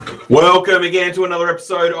Welcome again to another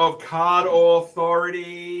episode of Card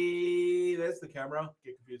Authority. There's the camera.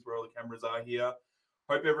 Get confused where all the cameras are here.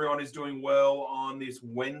 Hope everyone is doing well on this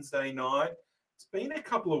Wednesday night. It's been a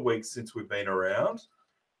couple of weeks since we've been around,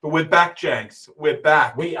 but we're back, Jenks. We're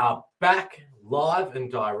back. We are back live and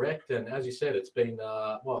direct. And as you said, it's been,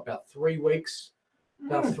 about 3 weeks?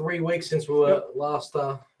 About 3 weeks since we were last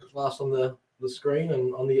on the screen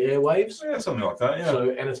and on the airwaves. Yeah, something like that, yeah.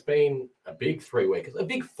 So, and it's been a big 3 weeks, a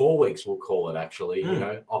big 4 weeks, we'll call it, actually. You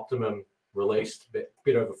know, Optimum released a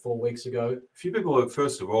bit over 4 weeks ago. A few people,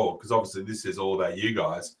 first of all, because obviously this is all about you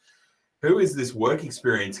guys, who is this work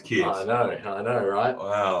experience kid? I know, right?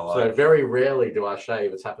 Wow. So very rarely do I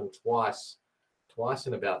shave. It's happened twice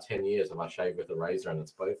in about 10 years have I shaved with a razor, and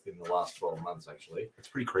it's both in the last 12 months, actually. It's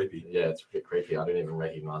pretty creepy. Yeah, it's pretty creepy. I don't even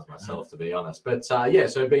recognize myself, to be honest. But so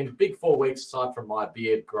it's been a big 4 weeks aside from my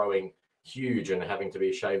beard growing huge and having to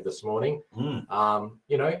be shaved this morning.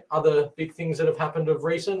 Other big things that have happened of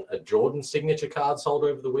recent, a Jordan signature card sold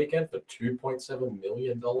over the weekend for $2.7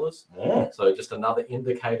 million. So just another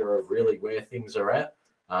indicator of really where things are at.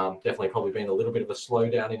 Definitely probably been a little bit of a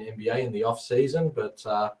slowdown in NBA in the off season, but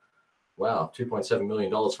wow, $2.7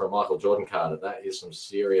 million for a Michael Jordan card. That is some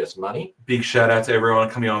serious money. Big shout out to everyone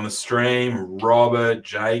coming on the stream. Robert,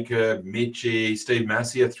 Jacob, Mitchie, Steve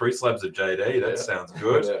Massier, 3 slabs of JD. That sounds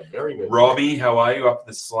good. Yeah, very good. Robbie, how are you up at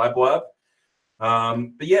the slab lab?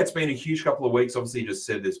 But yeah, it's been a huge couple of weeks. Obviously, you just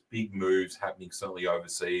said there's big moves happening certainly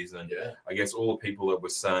overseas. And I guess all the people that were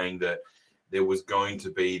saying that there was going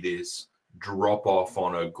to be this drop off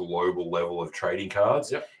on a global level of trading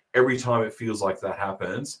cards. Every time it feels like that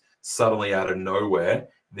happens, suddenly out of nowhere,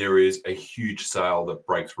 there is a huge sale that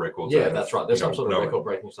breaks records. Yeah, that's right. There's some sort of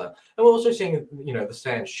record-breaking sale. And we're also seeing, the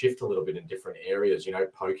stands shift a little bit in different areas.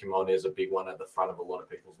 Pokemon is a big one at the front of a lot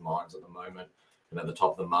of people's minds at the moment. And at the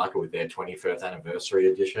top of the market with their 21st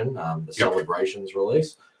anniversary edition, the Celebrations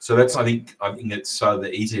release. So that's, I think it's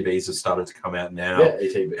the ETBs have started to come out now. Yeah,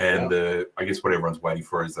 ETB. And I guess what everyone's waiting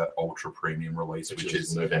for is that ultra premium release, which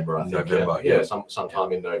is November, I think. November,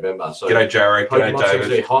 sometime in November. So g'day, Jared. G'day,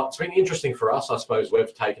 David. Hot. It's been interesting for us, I suppose.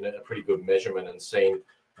 We've taken a pretty good measurement and seen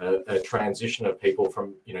a transition of people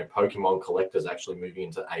from, Pokemon collectors actually moving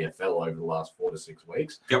into AFL over the last 4 to 6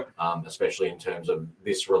 weeks. Especially in terms of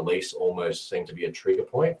this release almost seemed to be a trigger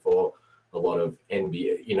point for a lot of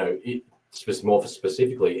NBA, more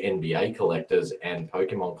specifically NBA collectors and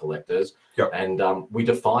Pokemon collectors. And we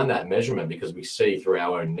define that measurement because we see through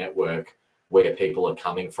our own network where people are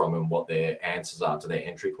coming from and what their answers are to their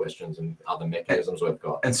entry questions and other mechanisms we've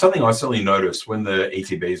got. And something I certainly noticed when the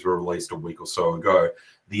ETBs were released a week or so ago,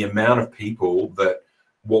 the amount of people that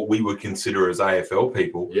what we would consider as AFL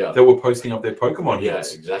people that were posting up their Pokemon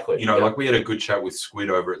hits. Yeah, exactly. Like we had a good chat with Squid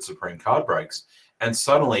over at Supreme Card Breaks, and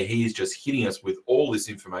suddenly he's just hitting us with all this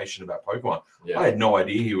information about Pokemon. I had no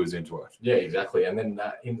idea he was into it. Yeah, exactly. And then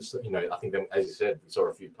I think then, as you said, we saw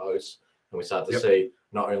a few posts and we started to see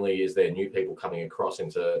not only is there new people coming across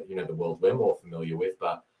into, the world we're more familiar with,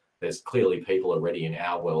 but there's clearly people already in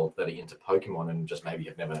our world that are into Pokemon and just maybe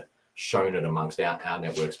have never shown it amongst our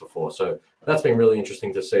networks before. So that's been really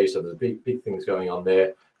interesting to see. So there's big things going on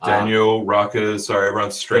there. Daniel, Ruckers, sorry,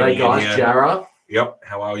 everyone's streaming. Hey guys, in here. Jara. Yep,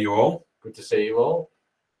 how are you all? Good to see you all.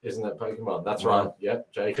 Isn't that Pokemon? That's right.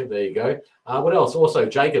 Yep, Jacob, there you go. What else? Also,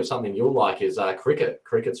 Jacob, something you'll like is cricket.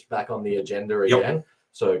 Cricket's back on the agenda again.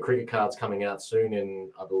 So cricket cards coming out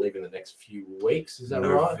soon I believe in the next few weeks. Is that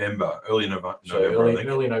right? Early November. So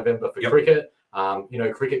early November for cricket.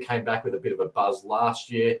 Cricket came back with a bit of a buzz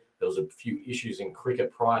last year. There was a few issues in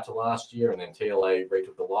cricket prior to last year, and then TLA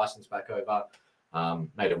retook the license back over.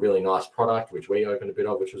 Made a really nice product, which we opened a bit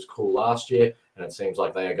of, which was cool last year. And it seems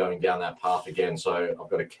like they are going down that path again. So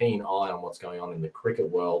I've got a keen eye on what's going on in the cricket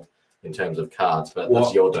world in terms of cards, but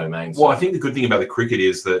that's your domain. Well, I think the good thing about the cricket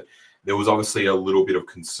is that there was obviously a little bit of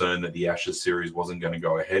concern that the Ashes series wasn't going to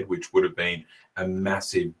go ahead, which would have been a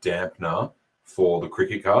massive dampener for the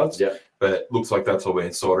cricket cards. But it looks like that's all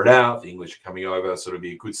been sorted out. The English are coming over, so it'll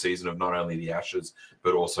be a good season of not only the Ashes,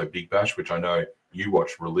 but also Big Bash, which I know you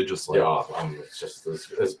watch religiously. Yeah, it's just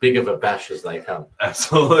as big of a bash as they come.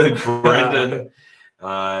 Absolutely. Brendan.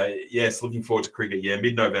 Yes, looking forward to cricket. Yeah,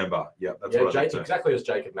 mid-November. Yeah, that's what I think. Exactly as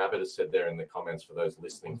Jacob Mabbott has said there in the comments for those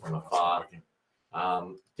listening from afar.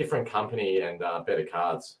 Different company and better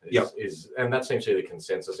cards is and that seems to be the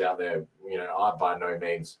consensus out there. I by no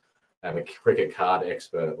means am a cricket card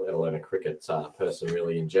expert, let alone a cricket person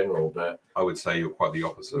really in general, but I would say you're quite the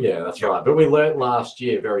opposite. Yeah, that's right. But we learned last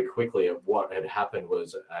year very quickly what had happened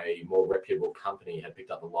was a more reputable company had picked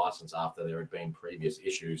up the license after there had been previous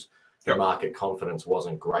issues the market confidence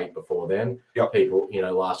wasn't great before then. Yep. People,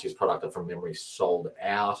 last year's product from memory sold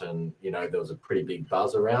out, and there was a pretty big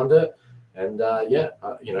buzz around it. And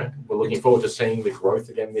we're looking forward to seeing the growth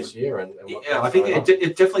again this year. And I think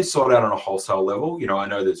it definitely sold out on a wholesale level. I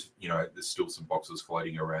know there's still some boxes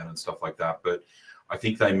floating around and stuff like that, but I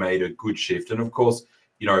think they made a good shift. And of course,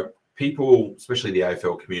 people, especially the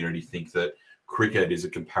AFL community, think that cricket is a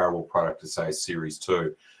comparable product to, say, Series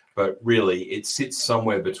 2. But really, it sits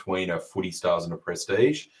somewhere between a Footy Stars and a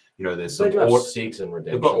Prestige. There's some SIGs and redemptions.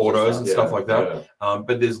 They've got autos and stuff like that. Yeah.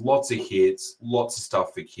 But there's lots of hits, lots of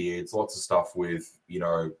stuff for kids, lots of stuff with,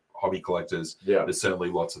 hobby collectors. Yeah. There's certainly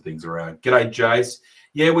lots of things around. G'day, Jace.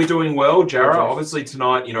 Yeah, we're doing well. Jara, obviously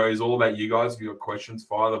tonight, is all about you guys. If you've got questions,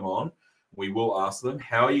 fire them on. We will ask them.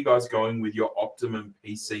 How are you guys going with your Optimum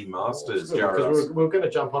PC Masters, Jared? We're going to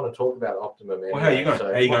jump on and talk about Optimum. Well, how are you going? How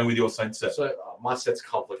are you going with your same set? So my set's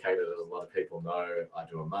complicated, as a lot of people know. I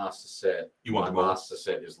do a master set. My master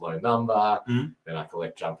set is low number. Then I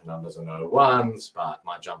collect jumper numbers and O1s, but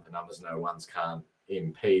my jumper numbers and O1s can't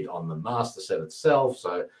impede on the master set itself.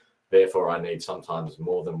 So therefore, I need sometimes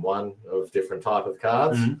more than one of different type of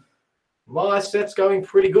cards. My set's going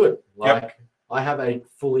pretty good. I have a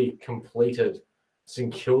fully completed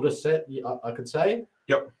St Kilda set, I could say.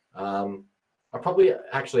 Yep. I probably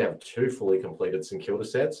actually have two fully completed St Kilda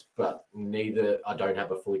sets, but I don't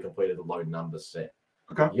have a fully completed low number set.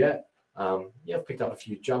 Okay. Yeah. I've picked up a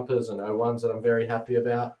few jumpers and O1s that I'm very happy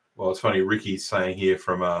about. Well, it's funny. Ricky's saying here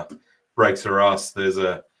from Breaks for Us, there's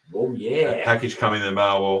a package coming in the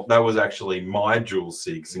mail. Well, that was actually my dual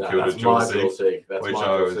sig, St Kilda dual sig, which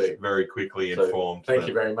I was very quickly informed. Thank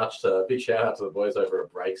you very much. Big shout out to the boys over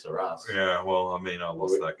at Breaks for Us. Yeah, well, I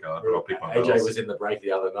lost that card, but I'll pick my AJ was in the break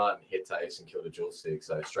the other night and hit a St Kilda dual sig,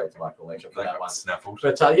 so straight to my collection for that one. Snaffled.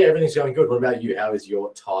 But everything's going good. What about you? How is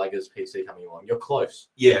your Tigers PC coming along? You're close.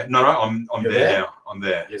 Yeah, no, I'm there now. I'm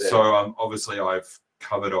there. So obviously I've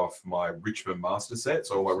covered off my Richmond Master set,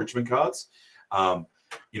 so all my Richmond cards.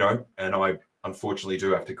 And I unfortunately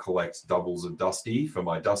do have to collect doubles of Dusty for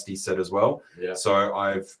my Dusty set as well. Yeah. So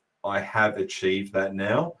I have achieved that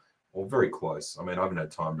now, or very close. I haven't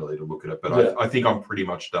had time really to look at it, but I think I'm pretty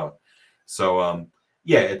much done. So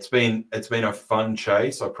it's been a fun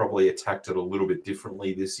chase. I probably attacked it a little bit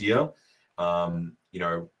differently this year.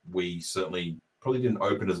 We certainly probably didn't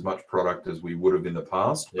open as much product as we would have in the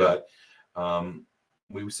past, but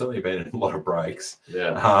we've certainly been in a lot of breaks.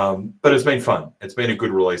 Yeah. But it's been fun. It's been a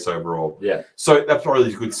good release overall. Yeah. So that's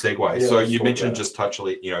probably a good segue. Yeah, so you mentioned just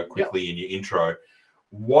quickly in your intro,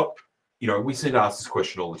 what, we seem to ask this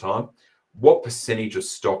question all the time. What percentage of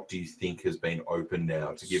stock do you think has been open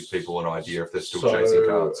now, to give people an idea if they're still chasing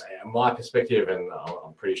cards? My perspective, and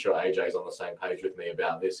I'm pretty sure AJ's on the same page with me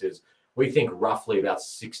about this, is we think roughly about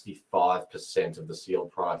 65% of the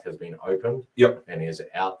sealed product has been opened. Yep. And is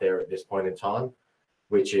out there at this point in time,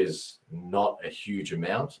 which is not a huge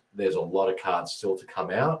amount. There's a lot of cards still to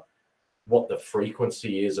come out. What the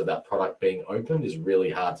frequency is of that product being opened is really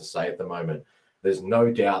hard to say at the moment. There's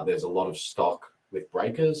no doubt there's a lot of stock with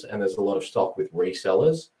breakers and there's a lot of stock with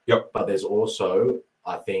resellers. Yep. But there's also,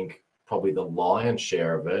 I think, probably the lion's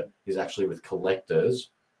share of it is actually with collectors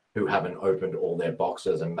who haven't opened all their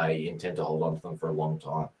boxes and may intend to hold on to them for a long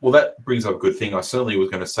time. Well, that brings up a good thing. I certainly was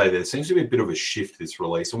going to say there seems to be a bit of a shift this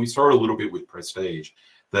release, and we saw it a little bit with Prestige,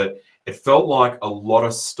 that it felt like a lot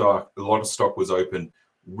of stock was open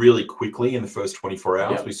really quickly in the first 24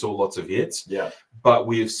 hours. Yeah. We saw lots of hits. Yeah. But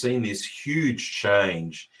we have seen this huge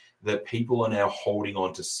change that people are now holding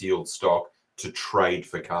on to sealed stock to trade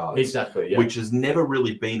for cards. Exactly, yeah. Which has never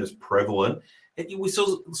really been as prevalent. We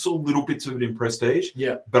saw little bits of it in Prestige,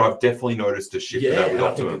 but I've definitely noticed a shift in that with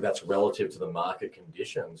Optimum. I think that's relative to the market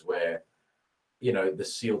conditions where, the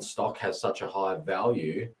sealed stock has such a high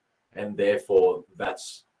value, and therefore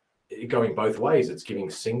that's going both ways. It's giving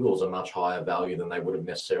singles a much higher value than they would have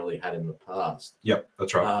necessarily had in the past. Yep,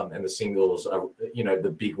 that's right. And the singles are,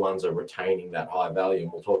 the big ones are retaining that high value,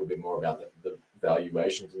 and we'll talk a bit more about the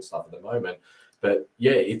valuations and stuff at the moment. But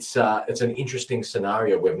it's an interesting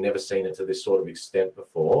scenario. We've never seen it to this sort of extent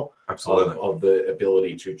before. Absolutely. Of the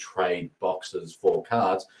ability to trade boxes for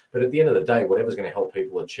cards. But at the end of the day, whatever's going to help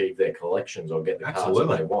people achieve their collections or get the cards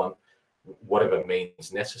that they want, whatever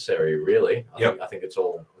means necessary, really. I think it's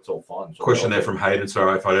all fine. Question there from Hayden.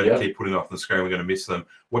 Sorry if I don't keep putting it off the screen. We're going to miss them.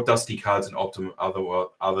 What Dusty cards in Optimum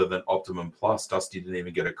other than Optimum Plus? Dusty didn't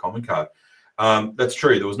even get a common card. That's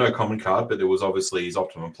true. There was no common card, but there was obviously his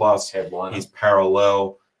Optimum Plus, his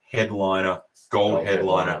Parallel, Headliner, Gold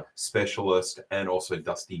Headliner, Specialist, and also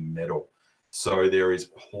Dusty Metal. So there is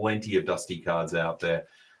plenty of Dusty cards out there.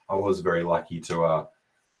 I was very lucky to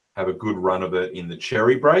have a good run of it in the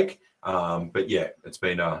cherry break. But yeah, it's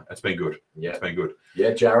been good. Yeah, it's been good.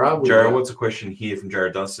 Yeah, Jared. Jared, what's a question here from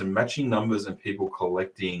Jared Dunstan? Matching numbers and people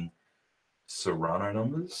collecting Serrano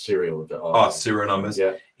numbers, serial numbers,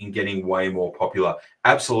 in getting way more popular.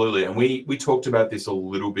 Absolutely, and we talked about this a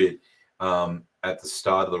little bit at the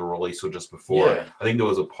start of the release or just before. Yeah. I think there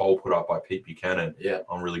was a poll put up by Pete Buchanan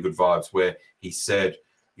on Really Good Vibes where he said,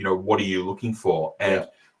 what are you looking for? And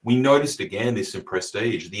we noticed again this in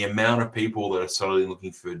Prestige, the amount of people that are suddenly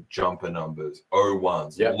looking for jumper numbers,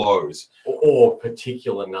 O1s, lows. Or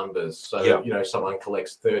particular numbers. So, someone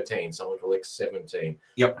collects 13, someone collects 17.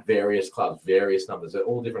 Various clubs, various numbers. There are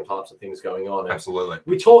all different types of things going on. And absolutely.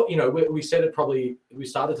 We taught, we said it we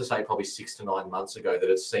started to say probably 6 to 9 months ago that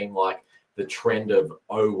it seemed like the trend of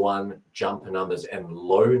O1 jumper numbers and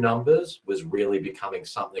low numbers was really becoming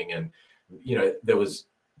something. And, there was,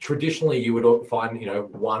 traditionally, you would find,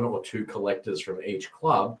 1 or 2 collectors from each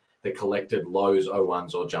club that collected lows,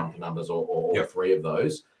 O1s, or jumper numbers, or all 3 of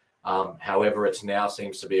those. However, it now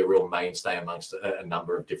seems to be a real mainstay amongst a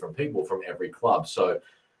number of different people from every club. So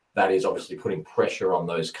that is obviously putting pressure on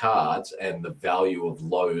those cards, and the value of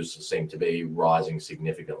lows seem to be rising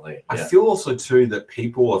significantly. I feel also, too, that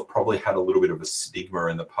people have probably had a little bit of a stigma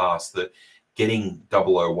in the past that getting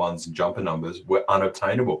 001s and jumper numbers were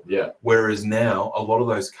unobtainable. Whereas now, a lot of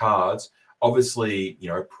those cards, obviously,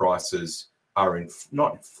 prices are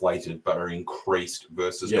not inflated, but are increased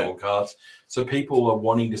versus normal cards. So people are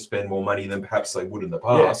wanting to spend more money than perhaps they would in the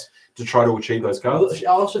past to try to achieve those cards. I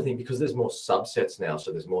also think because there's more subsets now,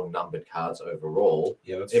 so there's more numbered cards overall,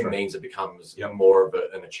 it means it becomes more of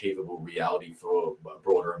an achievable reality for a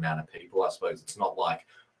broader amount of people. I suppose it's not like,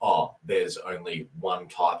 there's only one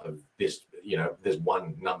type of this, there's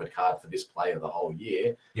one numbered card for this player the whole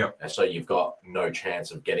year. And so you've got no chance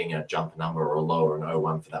of getting a jumper number or a low or an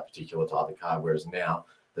O1 for that particular type of card. Whereas now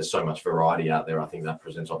there's so much variety out there. I think that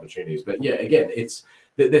presents opportunities. But again,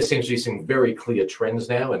 there seems to be some very clear trends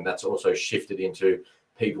now, and that's also shifted into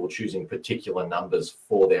people choosing particular numbers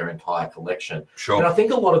for their entire collection. And I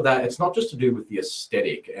think a lot of that, it's not just to do with the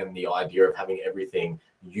aesthetic and the idea of having everything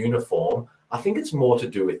uniform. I think it's more to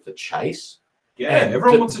do with the chase.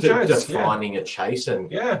 Everyone wants a chase. Defining a chase and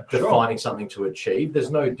defining something to achieve.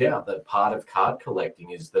 There's no doubt that part of card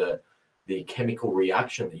collecting is the chemical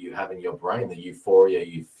reaction that you have in your brain, the euphoria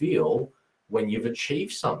you feel when you've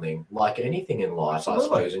achieved something, like anything in life, I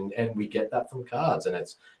suppose. And we get that from cards, and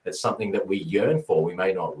it's something that we yearn for. We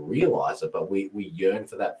may not realize it, but we yearn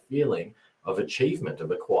for that feeling of achievement, of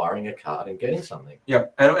acquiring a card and getting something.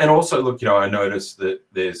 And also, look, I noticed that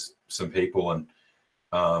there's some people and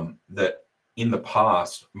that in the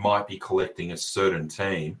past might be collecting a certain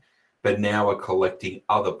team, but now are collecting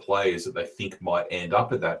other players that they think might end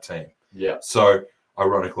up at that team. So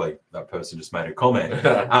ironically, that person just made a comment.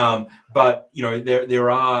 But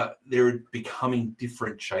they're becoming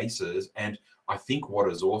different chasers, and I think what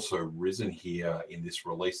has also risen here in this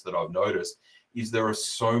release that I've noticed is there are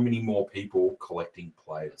so many more people collecting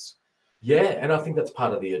players. And I think that's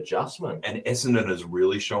part of the adjustment. And Essendon has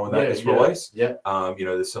really shown that this release.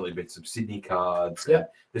 There's certainly been some Sydney cards. There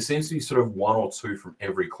seems to be sort of 1 or 2 from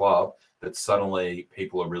every club that suddenly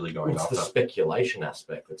people are really going after. It's the speculation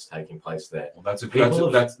aspect that's taking place there. Well,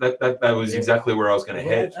 that was exactly where I was going to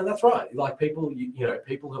head. And that's right. Like people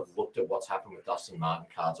have looked at what's happened with Dustin Martin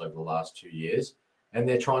cards over the last 2 years, and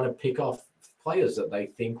they're trying to pick off players that they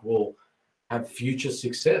think will have future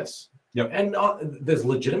success. And there's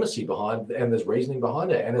legitimacy behind, and there's reasoning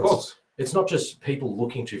behind it. And it's not just people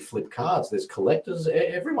looking to flip cards. There's collectors.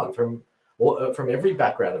 Everyone from every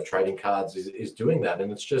background of trading cards is doing that,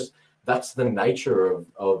 and it's just that's the nature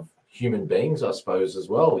of human beings, I suppose, as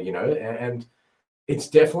well. And it's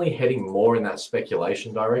definitely heading more in that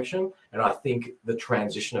speculation direction. And I think the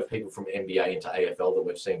transition of people from NBA into AFL that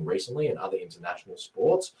we've seen recently and other international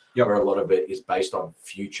sports, where a lot of it is based on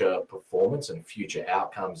future performance and future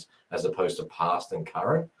outcomes as opposed to past and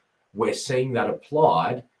current, we're seeing that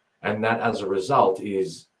applied. And that, as a result,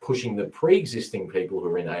 is pushing the pre-existing people who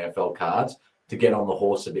are in AFL cards to get on the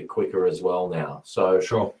horse a bit quicker as well now. So,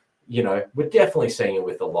 we're definitely seeing it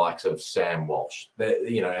with the likes of Sam Walsh,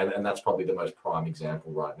 and that's probably the most prime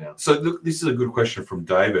example right now. So look, this is a good question from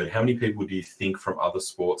David. How many people do you think from other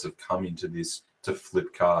sports have come into this to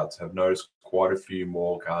flip cards? I've noticed quite a few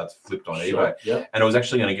more cards flipped on eBay. And I was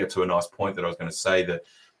actually going to get to a nice point that I was going to say that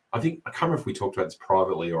I can't remember if we talked about this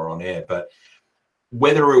privately or on air, but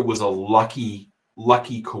whether it was a lucky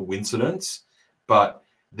coincidence, but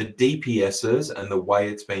the DPSs and the way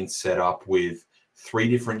it's been set up with 3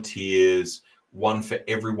 different tiers, one for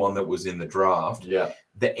everyone that was in the draft. Yeah.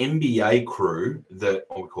 The NBA crew, what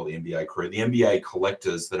we call the NBA crew, the NBA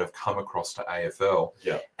collectors that have come across to AFL,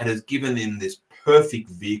 and has given them this perfect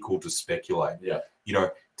vehicle to speculate. Yeah. You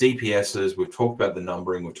know, DPSs, we've talked about the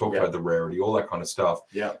numbering, we've talked about the rarity, all that kind of stuff.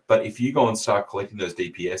 Yeah. But if you go and start collecting those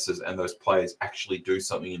DPSs and those players actually do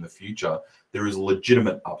something in the future, there is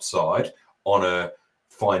legitimate upside on a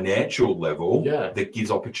financial level that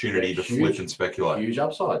gives opportunity to flip and speculate. Huge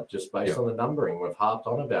upside just based on the numbering. We've harped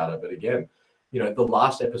on about it. But again, you know, the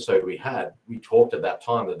last episode we had, we talked at that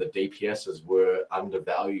time that the DPSs were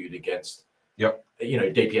undervalued against, you know,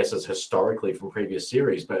 DPSs historically from previous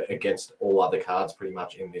series, but against all other cards pretty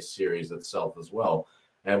much in this series itself as well.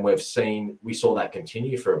 And we saw that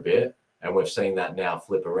continue for a bit, and we've seen that now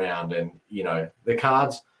flip around. And, you know, the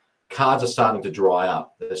cards are starting to dry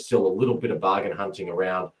up. There's still a little bit of bargain hunting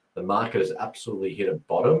around. The market has absolutely hit a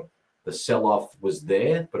bottom. The sell-off was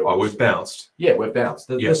there, but we've bounced. Yeah, we've bounced.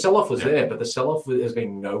 The sell-off was there, but the sell-off has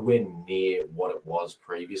been nowhere near what it was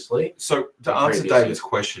previously. So to answer David's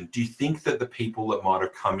question, do you think that the people that might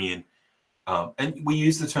have come in, and we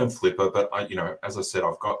use the term flipper, but you know, as I said,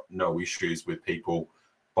 I've got no issues with people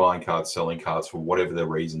buying cards, selling cards for whatever their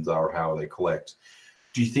reasons are or how they collect.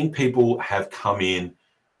 Do you think people have come in,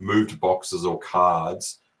 moved boxes or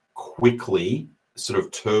cards quickly, sort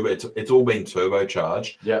of turbo? It's all been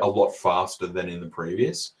turbocharged a lot faster than in the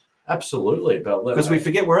previous. Absolutely, but because we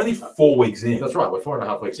forget we're only 4 weeks in. That's right, we're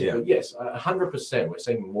 4.5 weeks in. But yes, 100%. We're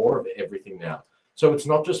seeing more of everything now. So it's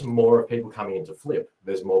not just more of people coming into flip.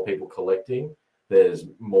 There's more people collecting. There's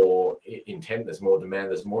more intent. There's more demand.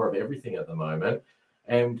 There's more of everything at the moment.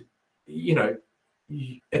 And you know,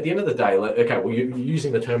 at the end of the day, okay, well, you're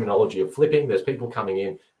using the terminology of flipping. There's people coming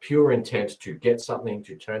in, pure intent to get something,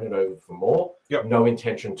 to turn it over for more. No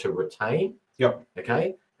intention to retain.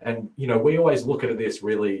 Okay. And, you know, we always look at this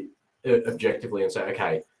really objectively and say,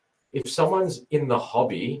 okay, if someone's in the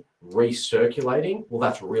hobby recirculating, well,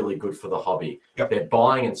 that's really good for the hobby. They're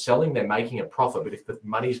buying and selling, they're making a profit. But if the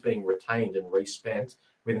money's being retained and respent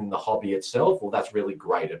within the hobby itself, well, that's really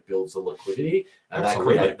great. It builds the liquidity, and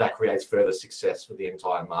that creates further success for the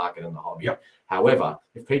entire market and the hobby. However,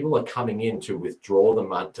 if people are coming in to withdraw the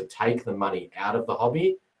money, to take the money out of the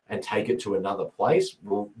hobby and take it to another place,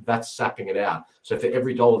 well, that's sapping it out. So for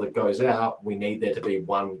every dollar that goes out, we need there to be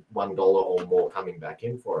 $1 or more coming back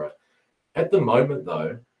in for it. At the moment,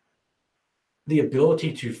 though, the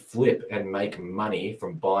ability to flip and make money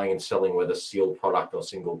from buying and selling, whether sealed product or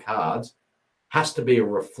single cards, has to be a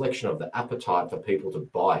reflection of the appetite for people to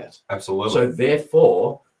buy it. Absolutely. So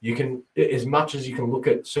therefore, you can, as much as you can look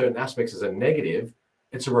at certain aspects as a negative,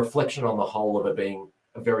 it's a reflection on the whole of it being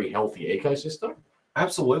a very healthy ecosystem.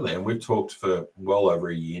 Absolutely. And we've talked for well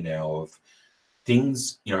over a year now of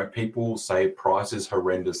things, you know, people say price is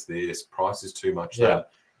horrendous, this, price is too much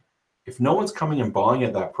that. If no one's coming and buying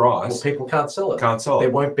at that price, well, people can't sell it. There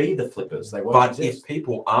won't be the flippers. They won't But exist. if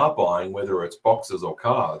people are buying, whether it's boxes or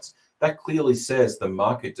cards, that clearly says the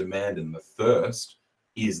market demand and the thirst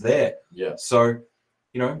is there. So,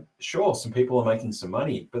 you know, sure, some people are making some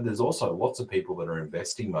money, but there's also lots of people that are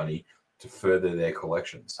investing money to further their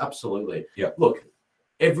collections. Absolutely. Look,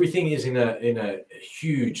 everything is in a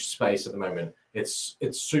huge space at the moment. It's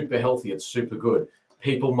super healthy. It's super good.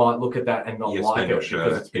 People might look at that and not like it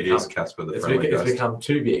because it's become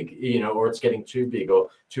too big, you know, or it's getting too big or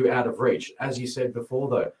too out of reach. As you said before,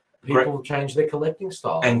 though, people change their collecting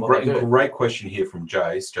style. And great question here from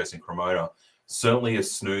Jason Cremona. Certainly a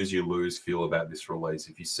snooze you lose feel about this release.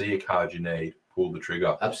 If you see a card you need, pull the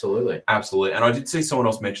trigger. Absolutely. And I did see someone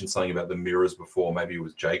else mention something about the mirrors before. Maybe it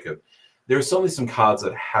was Jacob. There are certainly some cards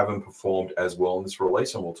that haven't performed as well in this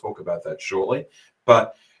release, and we'll talk about that shortly.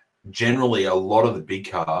 But generally, a lot of the big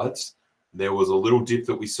cards, there was a little dip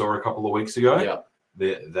that we saw a couple of weeks ago.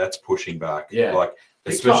 That's pushing back. Like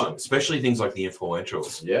especially things like the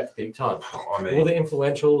influentials. Big time. I mean, all the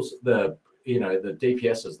influentials, the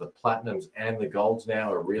DPSs, the platinums, and the golds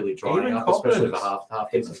now are really drying up, especially the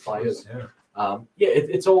half decent players.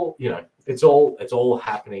 It's all, you know, it's all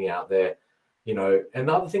happening out there. You know, and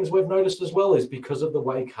the other things we've noticed as well is because of the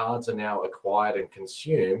way cards are now acquired and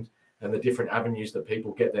consumed and the different avenues that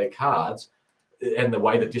people get their cards and the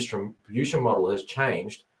way the distribution model has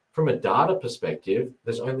changed, from a data perspective,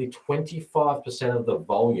 there's only 25% of the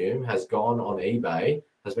volume has gone on eBay,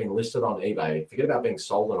 has been listed on eBay. Forget about being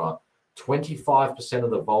sold or not. 25%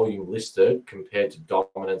 of the volume listed compared to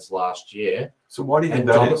Dominance last year. So why do you think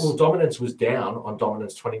that is? Well, Dominance was down on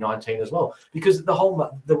Dominance 2019 as well, because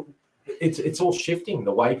it's all shifting.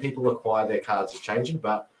 The way people acquire their cards is changing,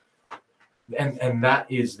 but and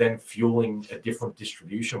that is then fueling a different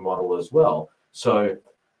distribution model as well. So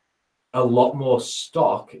a lot more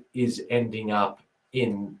stock is ending up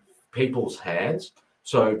in people's hands.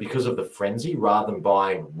 So because of the frenzy, rather than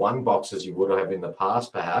buying one box as you would have in the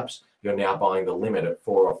past, perhaps you're now buying the limit at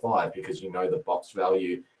 4 or 5 because you know the box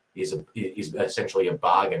value is essentially a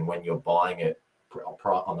bargain when you're buying it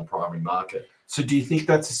on the primary market. So do you think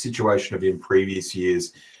that's a situation of in previous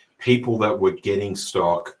years, people that were getting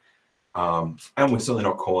stock, and we're certainly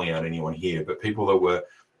not calling out anyone here, but people that were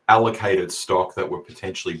allocated stock that were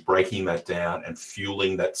potentially breaking that down and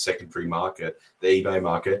fueling that secondary market, the eBay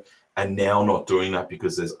market, and now not doing that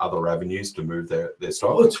because there's other avenues to move their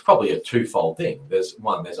stock? Well, it's probably a twofold thing. There's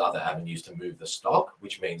other avenues to move the stock,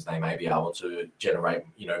 which means they may be able to generate,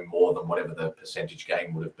 more than whatever the percentage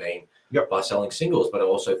gain would have been by selling singles. But I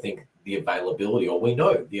also think we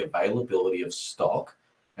know the availability of stock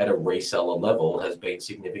at a reseller level has been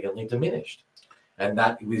significantly diminished. And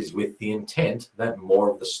that is with the intent that more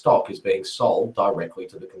of the stock is being sold directly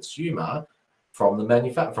to the consumer from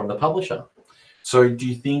the publisher. So do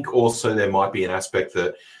you think also there might be an aspect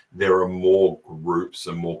that there are more groups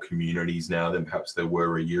and more communities now than perhaps there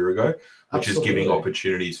were a year ago, which Absolutely. is giving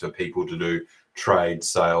opportunities for people to do trade,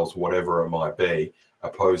 sales, whatever it might be,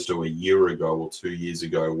 opposed to a year ago or 2 years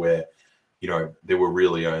ago where, there were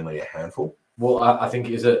really only a handful? Well, I think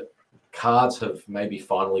cards have maybe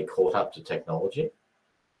finally caught up to technology.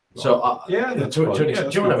 So do you know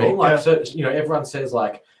what I mean? Like, so everyone says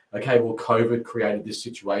like, okay, well, COVID created this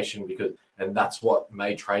situation and that's what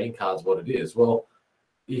made trading cards what it is. Well,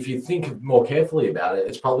 if you think more carefully about it,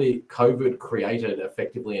 it's probably COVID created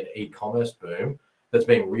effectively an e-commerce boom that's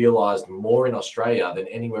being realized more in Australia than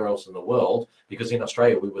anywhere else in the world, because in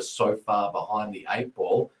Australia, we were so far behind the 8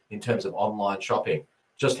 ball in terms of online shopping.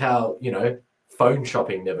 Just how, phone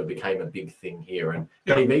shopping never became a big thing here, and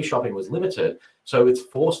TV shopping was limited. So it's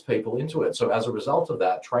forced people into it. So as a result of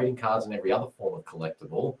that, trading cards and every other form of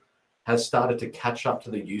collectible has started to catch up to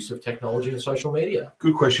the use of technology and social media.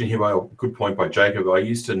 Good question here, good point by Jacob. I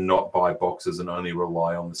used to not buy boxes and only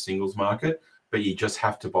rely on the singles market, but you just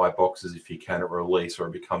have to buy boxes if you can at release, or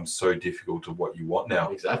it becomes so difficult to what you want now.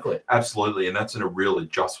 Exactly. Absolutely. And that's a real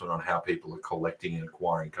adjustment on how people are collecting and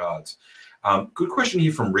acquiring cards. Good question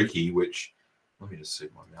here from Ricky, which, let me just see,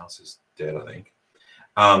 my mouse is dead, I think.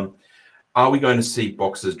 Are we going to see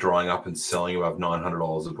boxes drying up and selling above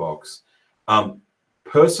 $900 a box?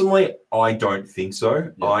 Personally, I don't think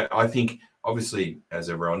so. Yeah. I think, obviously, as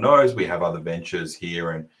everyone knows, we have other ventures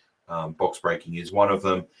here, and box breaking is one of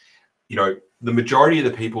them. The majority of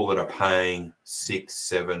the people that are paying $600,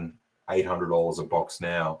 $700, $800 a box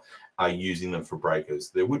now are using them for breakers.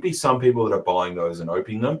 There would be some people that are buying those and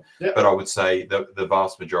opening them, but I would say the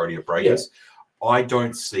vast majority of breakers. Yeah. I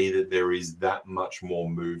don't see that there is that much more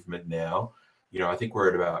movement now. I think we're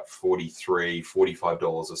at about $43,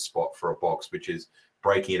 $45 a spot for a box, which is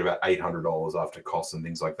breaking at about $800 after costs and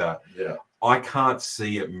things like that. Yeah. I can't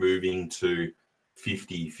see it moving to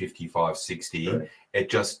 50, 55, 60. Right. It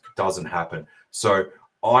just doesn't happen. So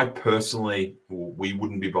I personally, we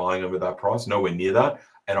wouldn't be buying them at that price, nowhere near that.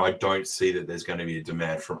 And I don't see that there's going to be a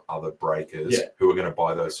demand from other breakers who are going to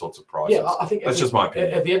buy those sorts of prices. Yeah, I think that's just my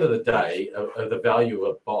opinion. At the end of the day, the value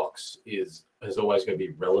of a box is always going to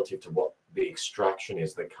be relative to what the extraction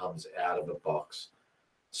is that comes out of a box.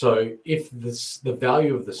 So if the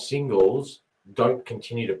value of the singles don't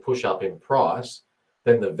continue to push up in price,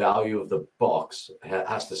 then the value of the box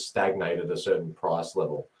has to stagnate at a certain price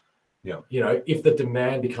level. Yeah. If the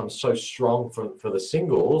demand becomes so strong for the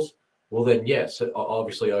singles, well then yes,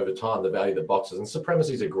 obviously over time the value of the boxes, and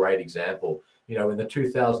Supremacy is a great example. In the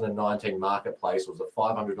 2019 marketplace, it was a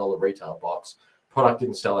 $500 retail box. Product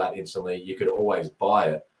didn't sell out instantly. You could always buy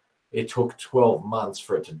it. It took 12 months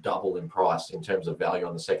for it to double in price in terms of value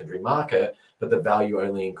on the secondary market, but the value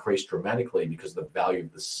only increased dramatically because of the value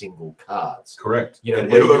of the single cards. Correct.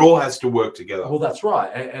 It all has to work together. Well, that's right.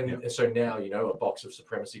 And so now, a box of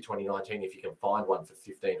Supremacy 2019, if you can find one for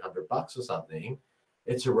 $1,500 or something,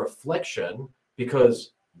 it's a reflection,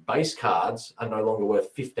 because base cards are no longer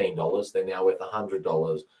worth $15. They're now worth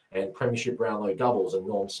 $100. And Premiership Brownlow doubles and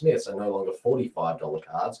Norm Smiths are no longer $45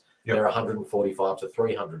 cards. Yep. They're $145 to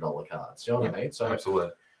 $300 cards. You know what I mean? So absolutely.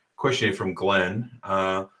 Question here from Glenn.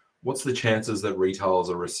 What's the chances that retailers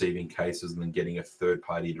are receiving cases and then getting a third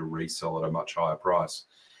party to resell at a much higher price?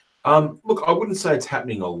 Look, I wouldn't say it's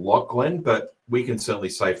happening a lot, Glenn, but we can certainly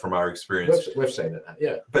say from our experience. We've seen it,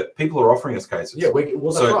 yeah. But people are offering us cases. Yeah,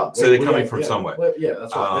 that's right. So they're coming from somewhere. Yeah,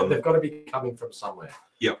 that's right. They've got to be coming from somewhere.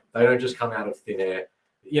 Yeah. They don't just come out of thin air.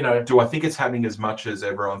 Do I think it's happening as much as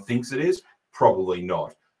everyone thinks it is? Probably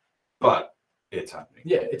not. But it's happening.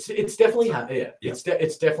 Yeah, it's definitely happening. Yeah.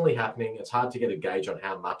 It's definitely happening. It's hard to get a gauge on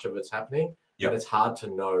how much of it's happening. Yeah. And it's hard to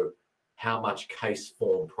know how much case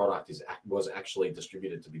form product was actually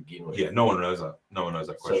distributed to begin with. Yeah, no one knows that. No one knows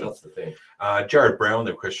that question. So that's the thing. Jared Brown,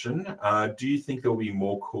 the question: do you think there will be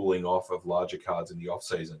more cooling off of larger cards in the off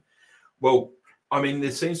season? Well, I mean,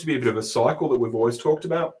 there seems to be a bit of a cycle that we've always talked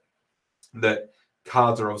about. That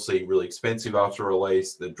cards are obviously really expensive after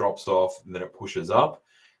release. That drops off, and then it pushes up.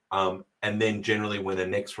 And then generally when the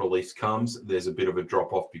next release comes, there's a bit of a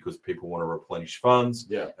drop off because people want to replenish funds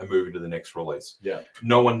and move into the next release. Yeah.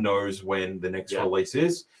 No one knows when the next release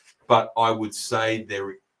is, but I would say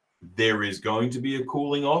there is going to be a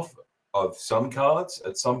cooling off of some cards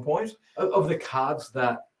at some point. Of the cards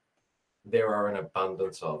that there are an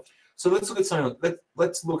abundance of. So let's look at something.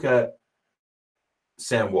 Let's look at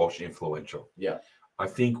Sam Walsh Influential. Yeah. I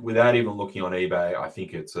think without even looking on eBay, I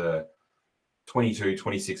think it's a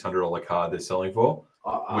 $2,600 card they're selling for.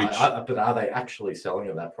 But are they actually selling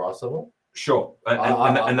at that price level? Sure,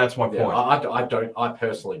 and that's my point. I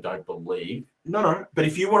personally don't believe. No. But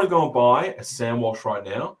if you want to go and buy a Sam Walsh right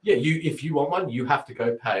now, if you want one, you have to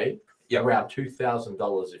go pay around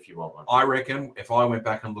 $2,000 if you want one. I reckon if I went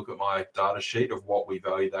back and look at my data sheet of what we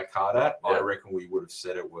valued that card at, I reckon we would have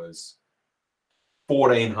said it was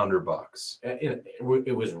 $1,400.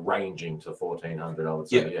 It was ranging to $1,400. I would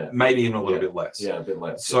say, maybe even a little bit less. Yeah, a bit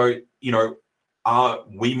less. So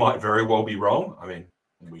we might very well be wrong. I mean,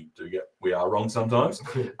 we are wrong sometimes.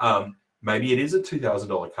 Maybe it is a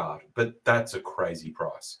 $2,000 card, but that's a crazy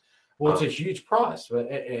price. Well, it's a huge price,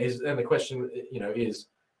 and the question, is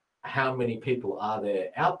how many people are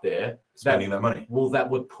there out there spending that money? Well, that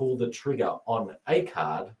would pull the trigger on a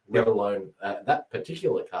card, let alone that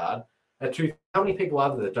particular card. How many people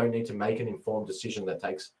are there that don't need to make an informed decision that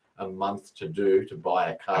takes a month to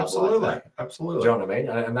buy a card? Absolutely. Do you know what I mean?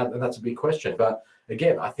 And that's a big question. But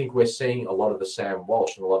again, I think we're seeing a lot of the Sam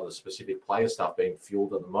Walsh and a lot of the specific player stuff being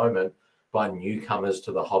fueled at the moment by newcomers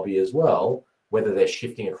to the hobby as well, whether they're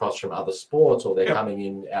shifting across from other sports or they're coming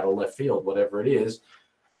in out of left field, whatever it is.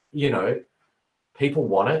 People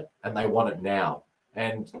want it and they want it now.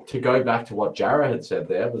 And to go back to what Jared had said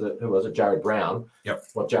there, who was it? Jared Brown. Yep.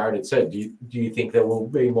 What Jared had said, do you think there will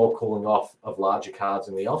be more cooling off of larger cards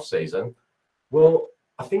in the off season? Well,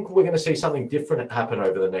 I think we're going to see something different happen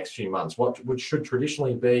over the next few months. What should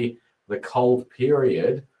traditionally be the cold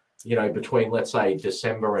period, between, let's say,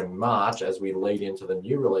 December and March as we lead into the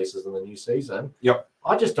new releases and the new season. Yep.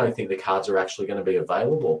 I just don't think the cards are actually going to be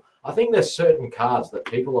available. I think there's certain cards that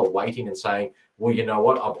people are waiting and saying, well, you know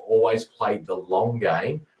what? I've always played the long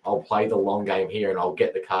game. I'll play the long game here and I'll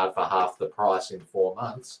get the card for half the price in 4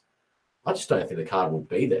 months. I just don't think the card will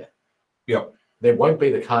be there. Yep. There won't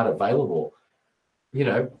be the card available.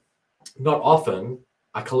 Not often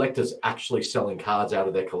are collectors actually selling cards out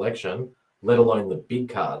of their collection, let alone the big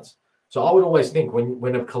cards. So I would always think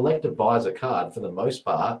when a collector buys a card, for the most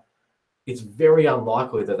part, it's very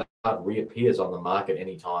unlikely that card reappears on the market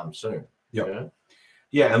anytime soon. Yeah.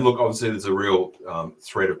 Yeah, and look, obviously there's a real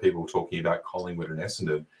thread of people talking about Collingwood and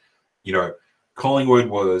Essendon. Collingwood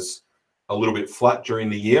was a little bit flat during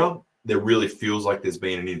the year. There really feels like there's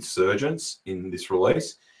been an insurgence in this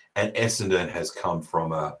release. And Essendon has come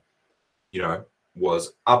from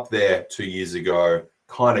was up there 2 years ago,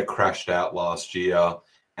 kind of crashed out last year,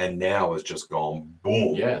 and now has just gone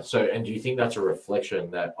boom. Yeah. So, and do you think that's a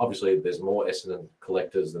reflection that obviously there's more Essendon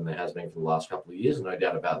collectors than there has been for the last couple of years? No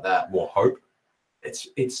doubt about that. More hope.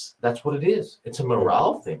 That's what it is. It's a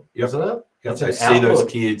morale thing, isn't it? They see those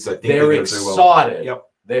kids. I think they're excited. Well. Yep.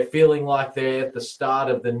 They're feeling like they're at the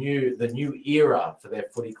start of the new era for their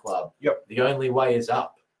footy club. Yep. The only way is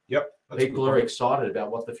up. Yep. People are excited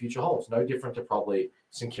about what the future holds. No different to probably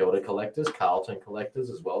St Kilda collectors, Carlton collectors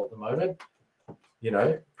as well at the moment.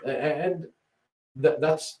 And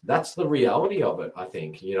that's the reality of it. I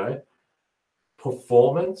think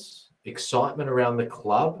performance, excitement around the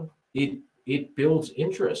club. It builds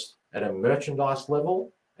interest at a merchandise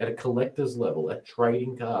level, at a collector's level, at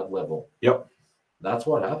trading card level. Yep. That's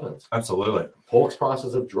what happens. Absolutely. Hawks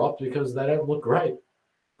prices have dropped because they don't look great.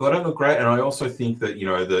 But they don't look great. And I also think that,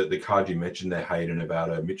 the card you mentioned there, Hayden,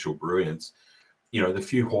 about Mitchell Brilliance, the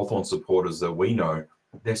few Hawthorn supporters that we know,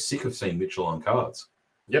 they're sick of seeing Mitchell on cards.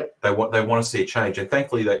 Yep. They want to see a change. And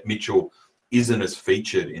thankfully that Mitchell isn't as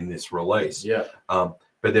featured in this release. Yeah.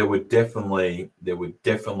 But there would definitely,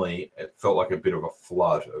 it felt like a bit of a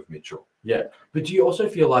flood of Mitchell. Yeah. But do you also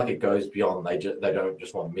feel like it goes beyond, they don't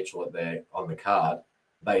just want Mitchell on the card.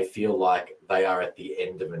 They feel like they are at the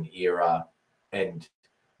end of an era and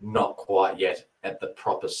not quite yet at the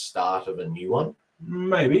proper start of a new one?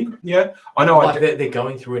 Maybe, yeah. I know. Like they're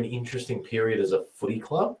going through an interesting period as a footy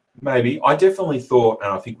club? Maybe. I definitely thought,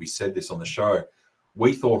 and I think we said this on the show,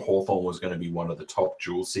 we thought Hawthorn was going to be one of the top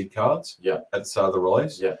dual seed cards Yeah. at the start of the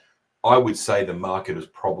release. Yeah. I would say the market has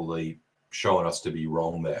probably shown us to be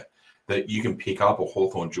wrong there. That you can pick up a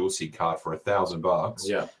Hawthorn dual seed card for $1,000.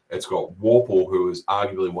 Yeah. It's got Warple, who is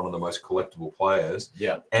arguably one of the most collectible players.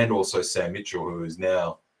 Yeah. And also Sam Mitchell, who is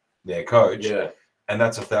now their coach. Yeah. And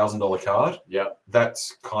that's $1,000 card. Yeah.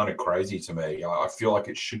 That's kind of crazy to me. I feel like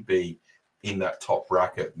it should be in that top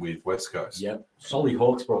bracket with West Coast. Yep. Solly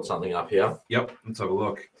Hawks brought something up here. Yep. Let's have a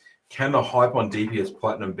look. Can the hype on DPS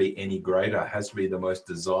Platinum be any greater? Has to be the most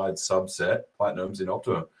desired subset, Platinums in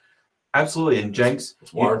Optimum. Absolutely. And Jenks,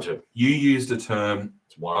 it's warranted. You used a term,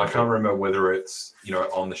 it's warranted. I can't remember whether it's,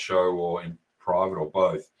 on the show or in private or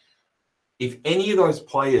both. If any of those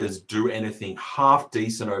players do anything half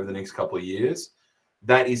decent over the next couple of years,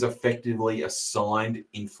 that is effectively assigned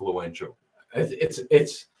influential.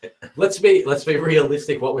 It's let's be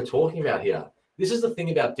realistic what we're talking about here. This is the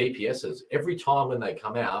thing about DPSs. Every time when they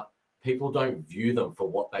come out, people don't view them for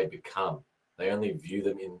what they become. They only view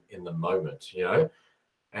them in the moment,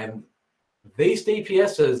 And these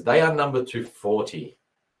DPSs, they are numbered to 40.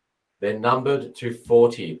 They're numbered to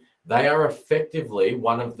 40. They are effectively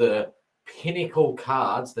one of the pinnacle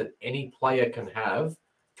cards that any player can have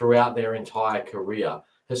throughout their entire career.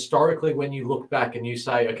 Historically, when you look back and you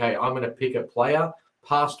say, okay, I'm going to pick a player,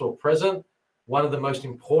 past or present, one of the most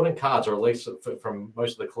important cards, or at least from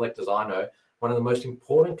most of the collectors I know, one of the most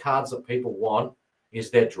important cards that people want is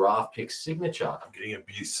their draft pick signature. I'm getting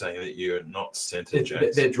abused saying that you're not centered,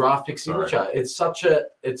 James. Their draft pick signature. Sorry.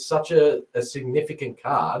 It's such a significant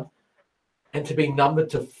card. And to be numbered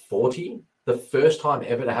to 40, the first time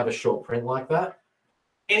ever to have a short print like that,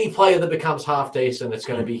 any player that becomes half decent, it's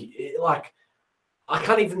going to be like, I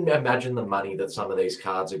can't even imagine the money that some of these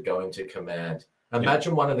cards are going to command.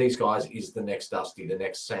 Imagine one of these guys is the next Dusty, the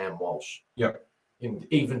next Sam Walsh. Yep. In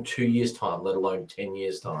even 2 years' time, let alone 10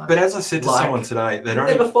 years' time. But as I said to someone today, they don't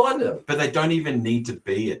never find them. But they don't even need to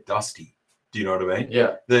be a Dusty. Do you know what I mean?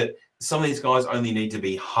 Yeah. That some of these guys only need to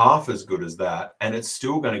be half as good as that, and it's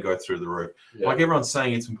still going to go through the roof. Yeah. Like everyone's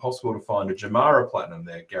saying, it's impossible to find a Jamara Platinum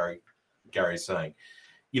there, Gary's saying.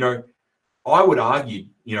 I would argue,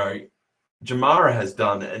 Jamara has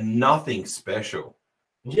done nothing special.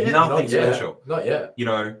 Yeah, nothing special. Not yet.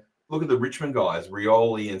 Look at the Richmond guys,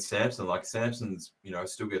 Rioli and Samson. Like Samson's,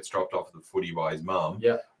 still gets dropped off the footy by his mum.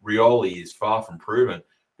 Yeah. Rioli is far from proven.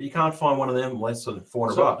 But you can't find one of them less than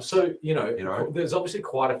 $400. So, there's obviously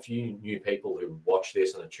quite a few new people who watch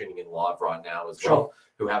this and are tuning in live right now as well,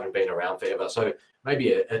 who haven't been around forever. So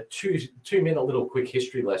maybe a two-minute little quick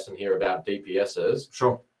history lesson here about DPSs.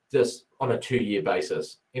 Sure. Just on a 2-year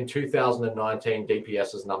basis. In 2019,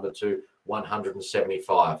 DPS is number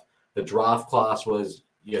 175. The draft class was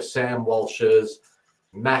your Sam Walsh's,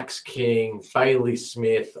 Max King, Bailey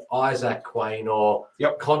Smith, Isaac Quaynor,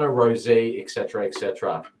 Connor Rozee, etc.,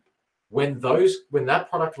 etc. When that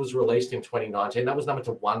product was released in 2019, that was numbered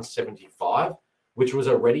to 175, which was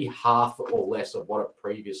already half or less of what it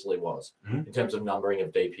previously was in terms of numbering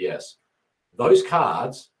of DPS. Those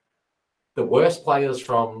cards, the worst players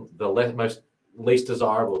from the most least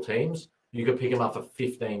desirable teams, you could pick them up for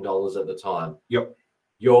 $15 at the time. Yep.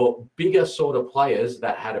 Your bigger sort of players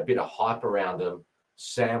that had a bit of hype around them,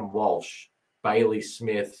 Sam Walsh, Bailey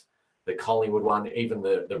Smith, the Collingwood one, even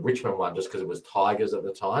the Richmond one, just because it was Tigers at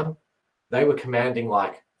the time, they were commanding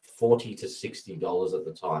like $40 to $60 at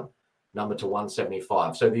the time, numbered to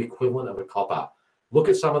 175. So the equivalent of a copper. Look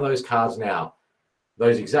at some of those cards now.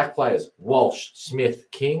 Those exact players, Walsh,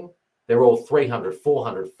 Smith, King, they're all $300,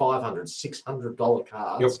 $400, $500, $600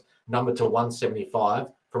 cards, numbered to 175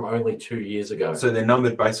 from only 2 years ago. So they're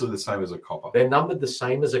numbered basically the same as a copper. They're numbered the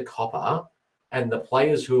same as a copper, and the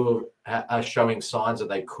players who are showing signs that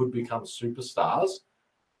they could become superstars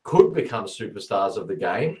of the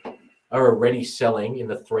game, are already selling in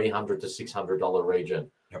the $300 to $600 region.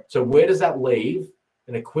 Yep. So where does that leave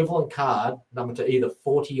an equivalent card numbered to either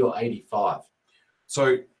 40 or 85?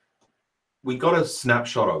 So we got a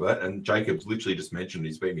snapshot of it, and Jacob's literally just mentioned,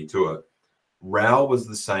 he's beat me to it. Rao was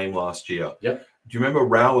the same last year. Yep. Do you remember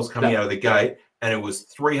Rao was coming out of the gate and it was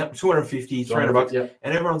 $250, $300, yep.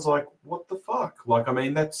 And everyone's like, what the fuck? Like, I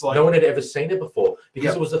mean, that's like... No one had ever seen it before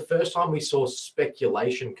because it was the first time we saw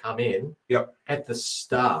speculation come in at the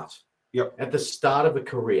start. Yep. At the start of a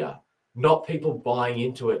career, not people buying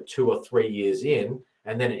into it 2 or 3 years in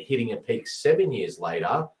and then it hitting a peak 7 years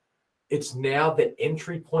later. It's now the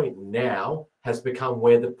entry point now has become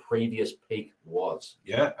where the previous peak was.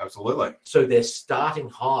 Yeah, absolutely. So they're starting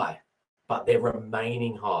high, but they're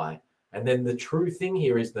remaining high. And then the true thing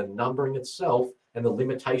here is the numbering itself and the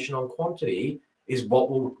limitation on quantity is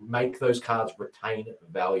what will make those cards retain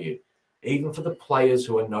value. even for the players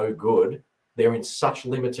who are no good, they're in such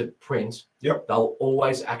limited print. Yep. They'll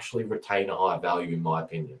always actually retain a high value, in my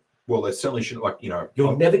opinion. Well, they certainly should,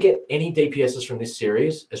 You'll never get any DPSs from this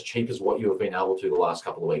series as cheap as what you have been able to the last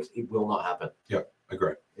couple of weeks. It will not happen. Yeah,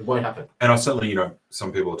 agree. It won't happen. And I certainly,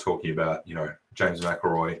 some people are talking about, James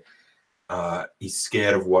McElroy. He's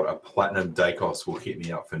scared of what a platinum Dacos will hit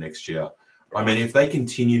me up for next year. I mean, if they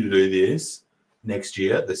continue to do this next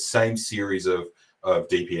year, the same series of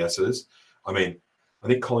DPSs, I mean, I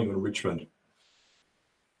think Collingwood and Richmond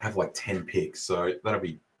have like 10 picks, so that'll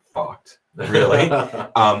be fucked, really.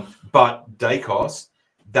 But Dacos,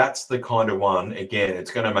 that's the kind of one, again,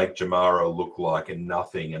 it's going to make Jamara look like a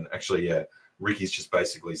nothing. And actually, yeah, Ricky's just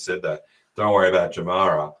basically said that. Don't worry about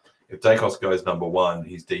Jamara. If Dacos goes number one,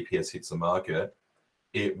 his DPS hits the market,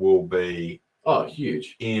 it will be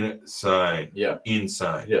huge. Insane. Yeah.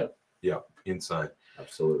 Insane. Yeah. Yeah. Insane.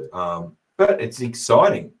 Absolutely. But it's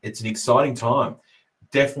exciting. It's an exciting time.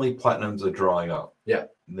 Definitely platinums are drying up. Yeah.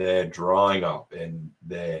 They're drying up, and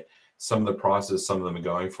some of the prices some of them are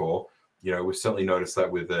going for. We've certainly noticed that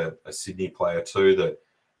with a Sydney player too, that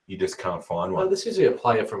you just can't find one. Well, this is a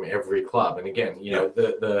player from every club. And again,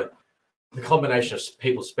 the combination of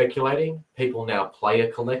people speculating, people now player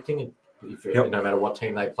collecting, no matter what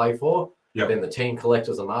team they play for, then the team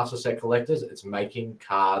collectors, the master set collectors, it's making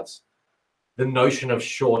cards. The notion of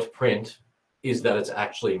short print is that it's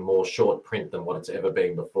actually more short print than what it's ever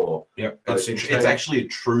been before. Yeah, it's actually a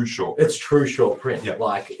true short print. It's true short print. Yeah.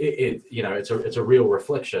 Like it's a real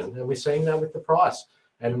reflection, and we're seeing that with the price.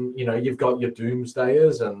 And you've got your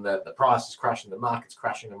doomsdayers, and the price is crashing, the market's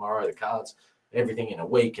crashing tomorrow, the cards, everything in a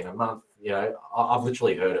week, in a month. I've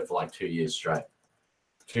literally heard it for like 2 years straight.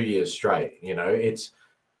 2 years straight.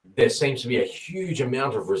 There seems to be a huge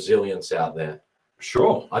amount of resilience out there.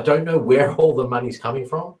 Sure. I don't know where all the money's coming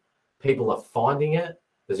from. People are finding it.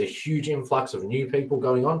 There's a huge influx of new people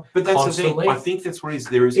going on. But that's constantly. The thing. I think that's what it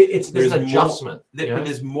is. There's an adjustment. But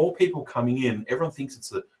there's more people coming in. Everyone thinks it's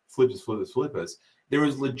the flippers. There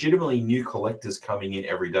is legitimately new collectors coming in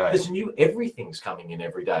every day. There's everything's coming in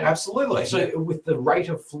every day. Absolutely. So with the rate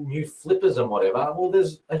of new flippers and whatever, well,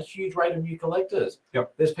 there's a huge rate of new collectors.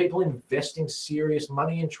 Yep. There's people investing serious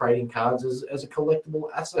money in trading cards as a collectible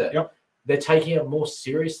asset. Yep. They're taking it more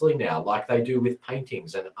seriously now, like they do with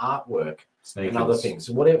paintings and artwork and other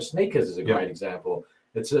things. Whatever, sneakers is a great example.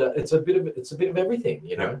 It's a bit of everything,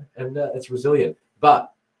 and it's resilient.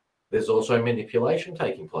 But there's also manipulation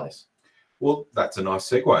taking place. Well, that's a nice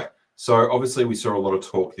segue. So obviously we saw a lot of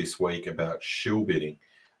talk this week about shill bidding,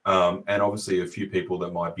 and obviously a few people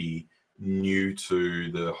that might be new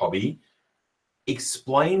to the hobby.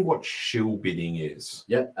 Explain what shill bidding is.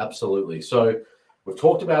 Yeah, absolutely. So we've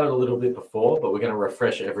talked about it a little bit before, but we're going to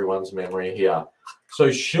refresh everyone's memory here.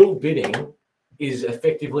 So shill bidding is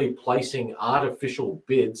effectively placing artificial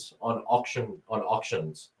bids on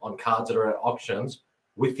auctions, on cards that are at auctions,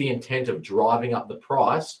 with the intent of driving up the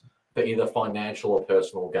price for either financial or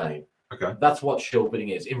personal gain. Okay. That's what shill bidding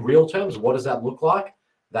is. In real terms, what does that look like?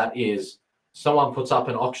 That is, someone puts up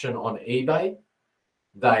an auction on eBay.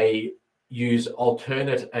 They use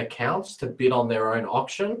alternate accounts to bid on their own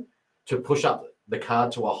auction to push up the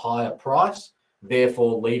card to a higher price,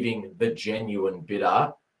 therefore leaving the genuine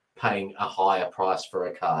bidder paying a higher price for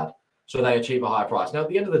a card. So they achieve a higher price. Now, at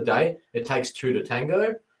the end of the day, it takes two to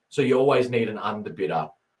tango. So you always need an underbidder.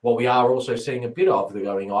 What we are also seeing a bit of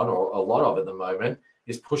going on, or a lot of at the moment,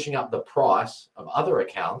 is pushing up the price of other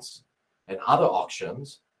accounts and other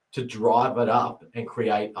auctions to drive it up and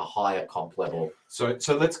create a higher comp level. So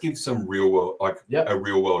let's give some real world, a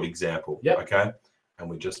real world example. Yep. Okay. And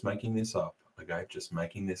we're just making this up. Okay. Just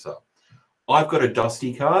making this up. I've got a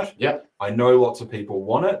Dusty card. Yep. I know lots of people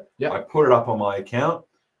want it. Yep. I put it up on my account.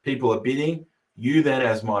 People are bidding. You then,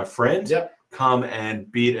 as my friend, come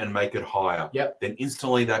and bid and make it higher. Yep. Then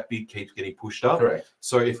instantly that bid keeps getting pushed up. Correct.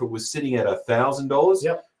 So if it was sitting at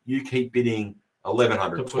 $1,000, you keep bidding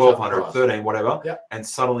 1,100, 1,200, 13, whatever. And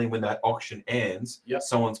suddenly when that auction ends,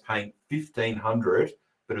 someone's paying 1,500,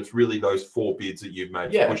 but it's really those four bids that you've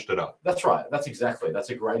made pushed it up. That's right. That's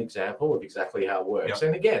a great example of exactly how it works.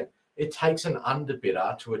 And again, it takes an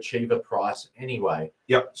underbidder to achieve a price anyway.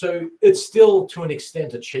 So it's still, to an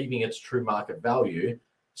extent, achieving its true market value.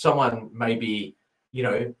 Someone may be,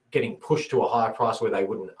 getting pushed to a higher price where they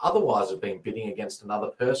wouldn't otherwise have been bidding against another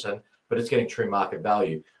person, but it's getting true market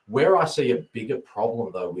value. Where I see a bigger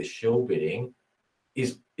problem, though, with shill bidding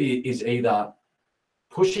is either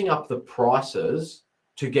pushing up the prices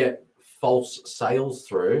to get false sales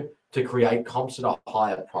through to create comps at a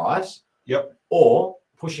higher price, or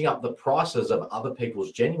pushing up the prices of other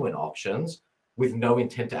people's genuine auctions with no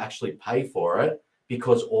intent to actually pay for it,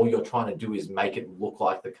 because all you're trying to do is make it look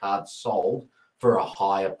like the card's sold for a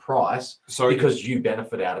higher price because you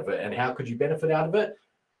benefit out of it. And how could you benefit out of it?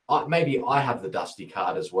 Maybe I have the Dusty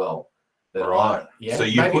card as well. Right. So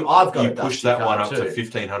I've got push that one up to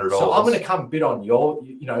 $1,500. So I'm going to come bid on your,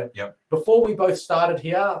 before we both started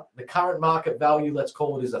here, the current market value, let's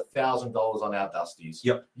call it, is $1,000 on our Dusties.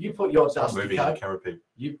 Yep. You put your Dusty moving card. The camera people.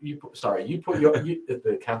 You put your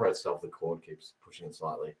the camera itself, the cord keeps pushing it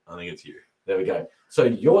slightly. I think it's you. There we go. So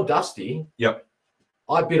your Dusty. Yep.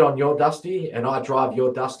 I bid on your Dusty, and I drive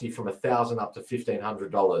your Dusty from $1,000 up to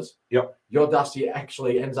 $1,500. Yep. Your Dusty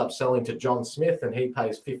actually ends up selling to John Smith, and he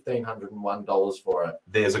pays $1,501 for it.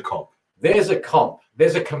 There's a comp. There's a comp.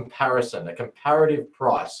 There's a comparison, a comparative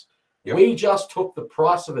price. Yep. We just took the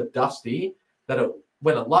price of a Dusty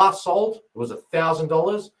when it last sold, it was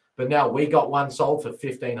 $1,000, but now we got one sold for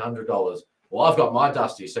 $1,500. Well, I've got my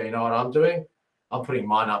Dusty, so you know what I'm doing? I'm putting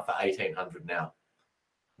mine up for $1,800 now.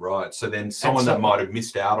 Right. So then someone that might have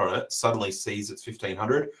missed out on it suddenly sees it's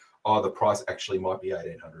 $1,500. Oh, the price actually might be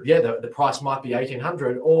 $1,800. Yeah, the price might be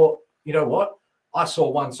 $1,800. Or you know what? I saw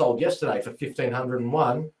one sold yesterday for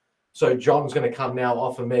 $1,501. So John's going to come now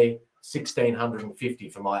offer me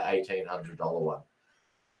 $1,650 for my $1,800 one.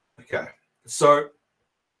 Okay. So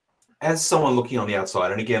as someone looking on the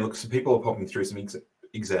outside, and again, look, some people are popping through some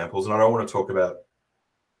examples, and I don't want to talk about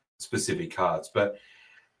specific cards, but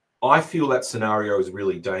I feel that scenario is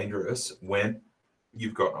really dangerous when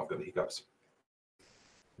I've got the hiccups.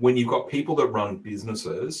 When you've got people that run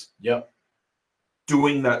businesses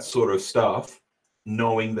doing that sort of stuff,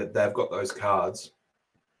 knowing that they've got those cards,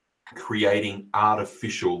 creating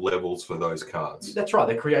artificial levels for those cards. That's right.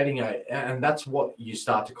 They're creating and that's what you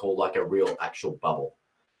start to call like a real actual bubble.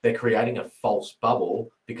 They're creating a false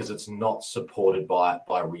bubble because it's not supported by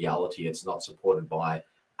reality. It's not supported by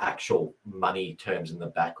actual money terms in the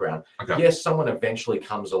background. Okay. Yes, someone eventually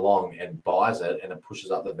comes along and buys it and it pushes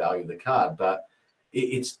up the value of the card, but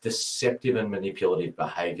it's deceptive and manipulative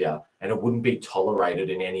behavior, and it wouldn't be tolerated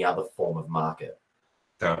in any other form of market.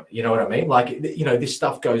 Yeah. You know what I mean? Like, this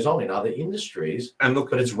stuff goes on in other industries,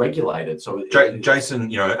 but it's regulated. So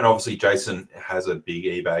Jason, and obviously Jason has a big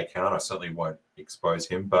eBay account. I certainly won't expose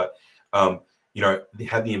him, but they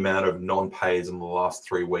had the amount of non-pays in the last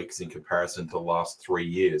 3 weeks in comparison to the last 3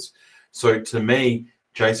 years. So to me,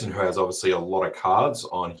 Jason, who has obviously a lot of cards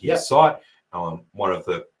on his site, one of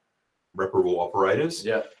the reputable operators,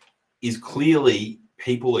 is clearly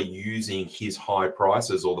people are using his high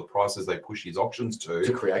prices or the prices they push his auctions to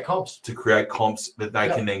create comps. That they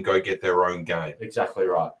can then go get their own game. Exactly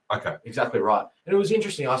right. Okay. Exactly right. And it was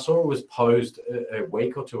interesting. I saw it was posed a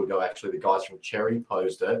week or two ago, actually. The guys from Cherry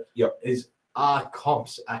posed it. Yep. Are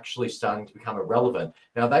comps actually starting to become irrelevant?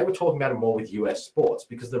 Now, they were talking about it more with US sports,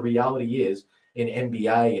 because the reality is in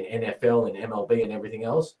NBA and NFL and MLB and everything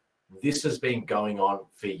else, this has been going on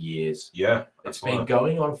for years. Yeah. It's been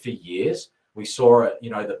going on for years. We saw it,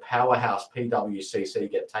 the powerhouse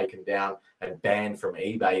PWCC get taken down and banned from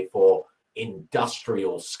eBay for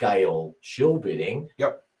industrial scale shill bidding.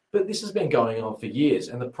 Yep. But this has been going on for years.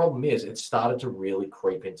 And the problem is it started to really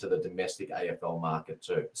creep into the domestic AFL market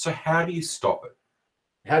too. So how do you stop it?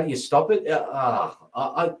 How do you stop it?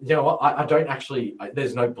 I don't actually,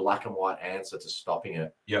 there's no black and white answer to stopping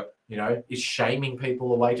it. Yep. Is shaming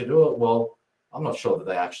people a way to do it? Well, I'm not sure that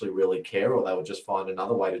they actually really care, or they would just find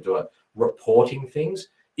another way to do it. Reporting things.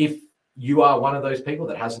 If you are one of those people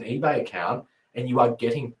that has an eBay account and you are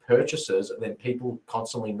getting purchases and then people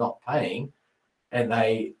constantly not paying, and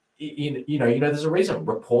they, there's a reason.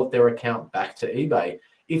 Report their account back to eBay.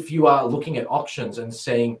 If you are looking at auctions and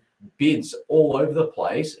seeing bids all over the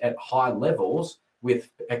place at high levels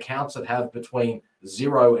with accounts that have between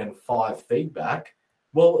 0 and 5 feedback,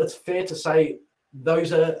 well, it's fair to say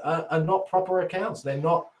those are not proper accounts. They're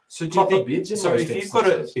not proper bids in most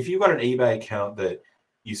instances. If you've got an eBay account that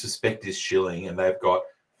you suspect is shilling and they've got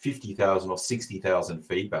 50,000 or 60,000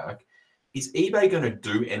 feedback, is eBay going to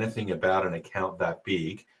do anything about an account that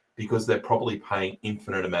big, because they're probably paying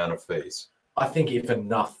infinite amount of fees? I think if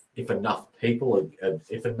enough people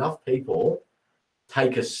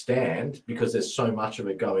take a stand, because there's so much of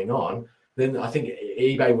it going on, then I think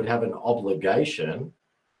eBay would have an obligation,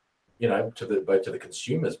 both to the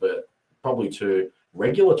consumers, but probably to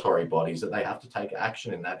regulatory bodies, that they have to take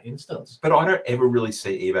action in that instance. But I don't ever really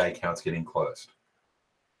see eBay accounts getting closed.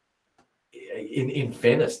 In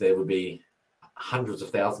fairness, there would be hundreds of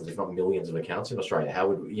thousands, if not millions, of accounts in Australia. How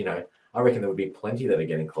would I reckon there would be plenty that are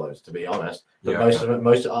getting closed, to be honest. But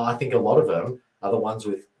I think a lot of them are the ones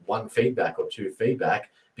with 1 feedback or 2 feedback,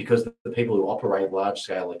 because the people who operate large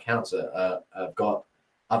scale accounts have got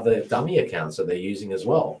other dummy accounts that they're using as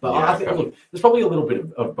well. But Yeah, I think, look, there's probably a little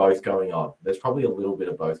bit of both going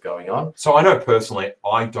on. So I know personally,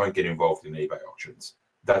 I don't get involved in eBay auctions.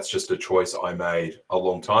 That's just a choice I made a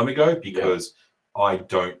long time ago because I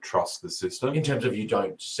don't trust the system. In terms of you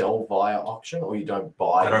don't sell via auction or you don't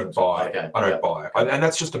buy? I don't buy. Okay. I don't buy. And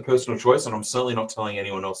that's just a personal choice. And I'm certainly not telling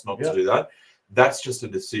anyone else not to do that. That's just a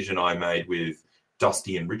decision I made with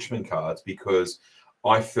Dusty and Richmond cards because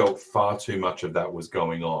I felt far too much of that was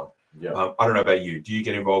going on. I don't know about you. Do you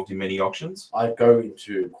get involved in many auctions? I go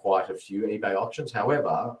into quite a few eBay auctions.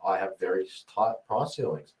 However, I have very tight price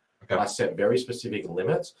ceilings. Okay. I set very specific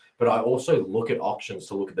limits, but I also look at auctions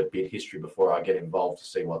to look at the bid history before I get involved to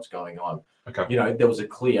see what's going on. Okay. You know, there was a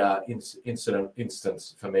clear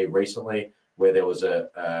instance for me recently where there was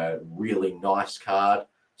a really nice card,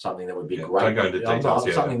 something that would be great. Don't go into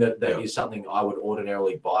details. Something that is something I would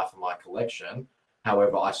ordinarily buy for my collection.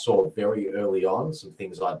 However, I saw very early on some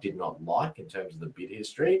things I did not like in terms of the bid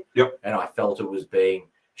history. And I felt it was being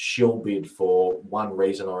shill bid for one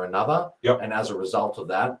reason or another. And as a result of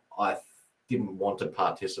that, I didn't want to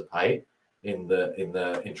participate in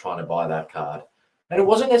trying to buy that card. And it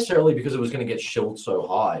wasn't necessarily because it was going to get shilled so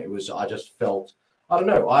high. It was I just felt, I don't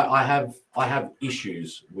know, I have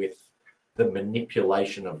issues with the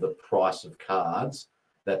manipulation of the price of cards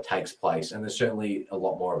that takes place, and there's certainly a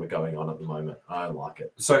lot more of it going on at the moment. I don't like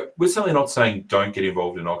it. So we're certainly not saying don't get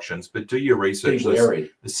involved in auctions, but do your research the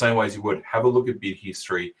same way as you would. Have a look at bid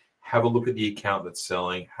history, have a look at the account that's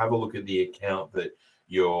selling, have a look at the account that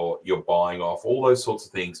you're buying off, all those sorts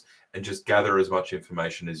of things, and just gather as much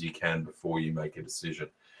information as you can before you make a decision.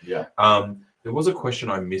 There was a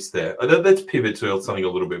question I missed there. Let's pivot to something a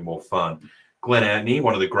little bit more fun. Glenn Antony,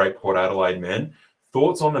 one of the great Port Adelaide men.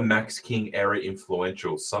 Thoughts on the Max King era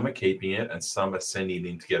influential? Some are keeping it and some are sending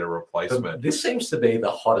in to get a replacement. This seems to be the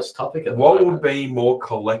hottest topic. What would be more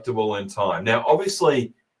collectible in time? Now,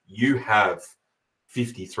 obviously, you have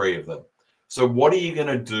 53 of them. So what are you going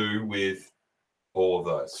to do with all of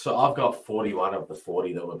those? So I've got 41 of the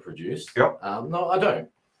 40 that were produced. No, I don't.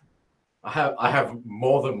 I have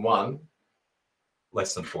more than one.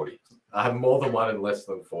 Less than 40. I have more than one and less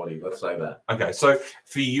than 40. Let's say that. Okay, so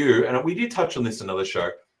for you, and we did touch on this in another show,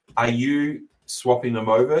 are you swapping them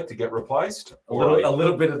over to get replaced? A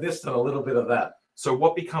little bit of this and a little bit of that. So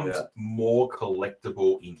what becomes more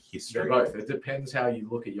collectible in history? Both. It depends how you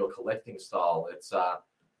look at your collecting style. It's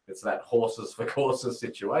that horses for courses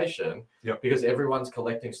situation. Because everyone's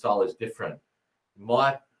collecting style is different.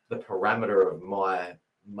 The parameter of my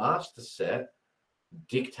master set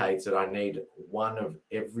dictates that I need one of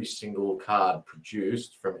every single card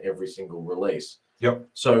produced from every single release.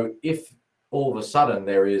 So if all of a sudden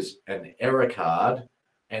there is an error card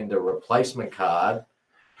and a replacement card,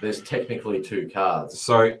 there's technically two cards.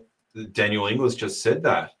 So Daniel Inglis just said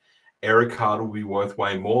that error card will be worth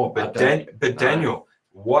way more. But Daniel,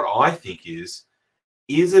 what I think is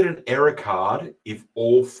it an error card if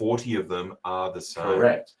all 40 of them are the same?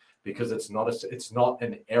 Correct, because it's not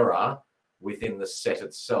an error within the set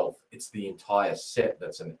itself. It's the entire set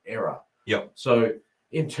that's an error. So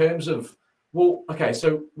in terms of,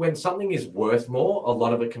 so when something is worth more, a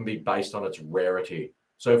lot of it can be based on its rarity.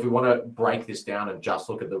 So if we want to break this down and just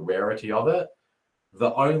look at the rarity of it, the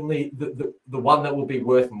one that will be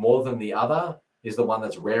worth more than the other is the one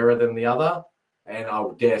that's rarer than the other. And I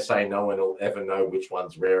would dare say no one will ever know which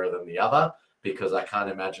one's rarer than the other, because I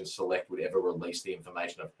can't imagine Select would ever release the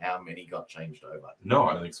information of how many got changed over. No,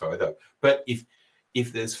 I don't think so either. But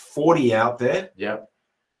if there's 40 out there,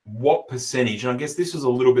 what percentage? And I guess this is a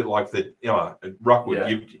little bit like the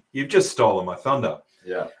Ruckwood. You've just stolen my thunder.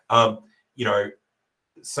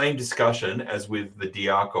 Same discussion as with the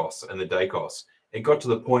Diakos and the Dacos. It got to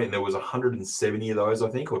the point, and there was 170 of those, I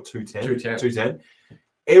think, or 210.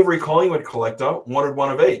 Every Collingwood collector wanted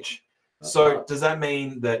one of each. So does that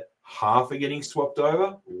mean that half are getting swapped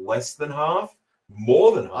over? Less than half?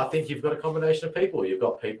 More than half? I think you've got a combination of people. You've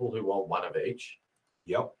got people who want one of each.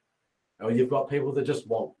 Or you've got people that just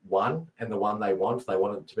want one, and the one they want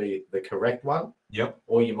it to be the correct one.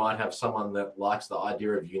 Or you might have someone that likes the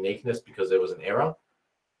idea of uniqueness because there was an error.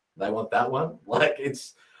 They want that one.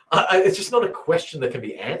 It's just not a question that can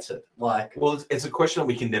be answered. It's a question that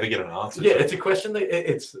we can never get an answer to. It's a question that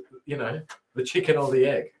it's the chicken or the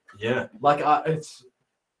egg.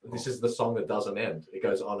 This is the song that doesn't end. It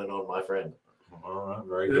goes on and on, my friend. All right,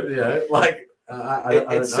 very good.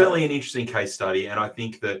 It's certainly an interesting case study, and I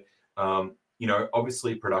think that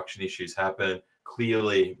obviously production issues happen.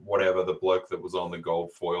 Clearly, whatever, the bloke that was on the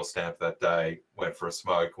gold foil stamp that day went for a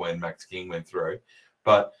smoke when Max King went through.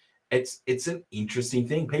 But it's an interesting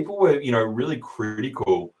thing. People were, really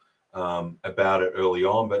critical about it early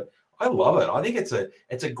on, but I love it. I think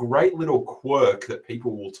it's a great little quirk that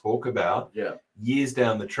people will talk about years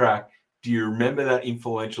down the track. Do you remember that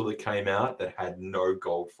influential that came out that had no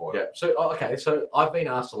gold foil? Yeah. So, okay. So I've been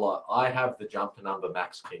asked a lot. I have the jumper number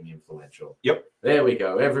Max King influential. Yep. There we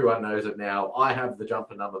go. Everyone knows it now. I have the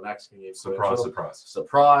jumper number Max King influential. Surprise, surprise.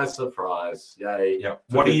 Surprise, surprise. Yay. Yeah.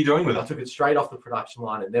 What are you doing with it? I took it straight off the production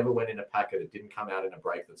line. It never went in a packet. It didn't come out in a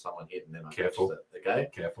break that someone hit, and then I Careful. purchased it. Okay.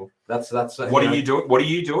 Careful. That's. What are you doing? What are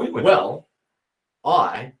you doing with it? Well,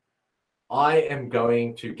 I am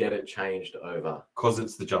going to get it changed over. Because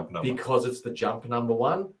it's the jump number. Because it's the jump number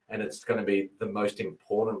one, and it's going to be the most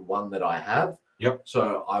important one that I have. Yep.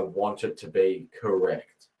 So I want it to be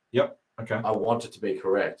correct. Yep. Okay. I want it to be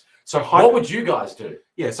correct. So what would you guys do?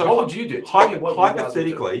 Yeah. So what would you do? Tell me what you guys would do.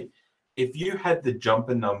 hypothetically, if you had the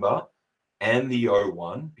jumper number and the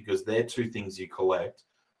O1, because they're two things you collect,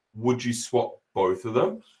 would you swap both of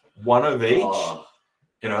them? One of each?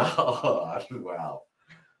 You know? Wow.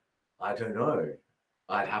 I don't know.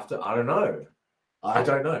 I'd have to. I don't know. I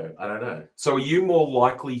don't know. So are you more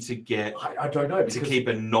likely to get? I don't know. To keep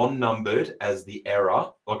a non-numbered as the error,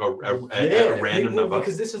 like a random number.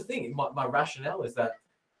 Because this is the thing. My rationale is that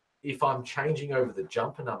if I'm changing over the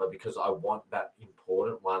jumper number because I want that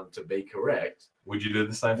important one to be correct, would you do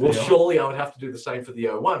the same? Well, surely I would have to do the same for the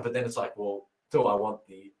O1. But then it's like, well, do I want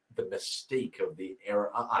the mystique of the error?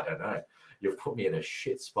 I don't know. You've put me in a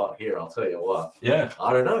shit spot here. I'll tell you what. Yeah.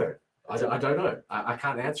 I don't know. I don't know. I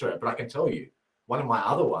can't answer it, but I can tell you one of my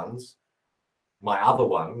other ones,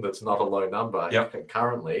 that's not a low number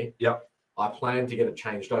currently. Yep. I plan to get it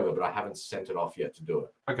changed over, but I haven't sent it off yet to do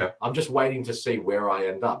it. Okay. I'm just waiting to see where I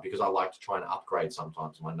end up because I like to try and upgrade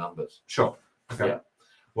sometimes my numbers. Sure. Okay. Yeah.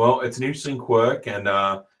 Well, it's an interesting quirk and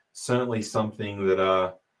certainly something that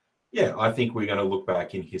I think we're going to look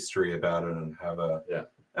back in history about it and have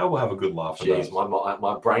we'll have a good laugh about it.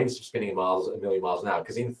 My brain's spinning a million miles an hour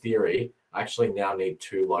because in theory, I actually now need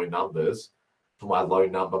two low numbers for my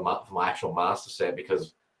for my actual master set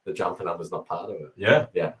because the jumper number's not part of it. Yeah.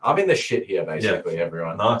 Yeah. I'm in the shit here, basically,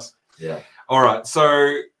 everyone. Nice. Yeah. All right.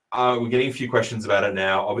 So we're getting a few questions about it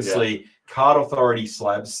now. Obviously, Card Authority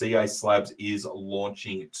Slabs, CA Slabs is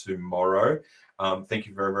launching tomorrow. Thank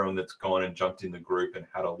you for everyone that's gone and jumped in the group and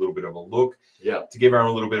had a little bit of a look. Yeah. To give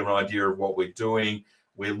everyone a little bit of an idea of what we're doing,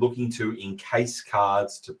 we're looking to encase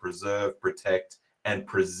cards to preserve, protect, and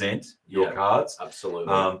present your cards.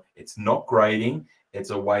 Absolutely. It's not grading. It's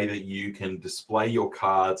a way that you can display your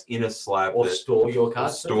cards in a slab. Or store your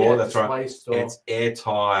cards. That's right. It's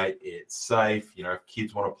airtight. It's safe. You know, if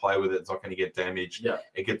kids want to play with it, it's not going to get damaged. Yeah.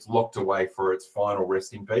 It gets locked away for its final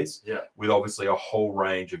resting piece. Yeah. With obviously a whole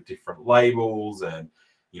range of different labels and,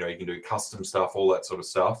 you know, you can do custom stuff, all that sort of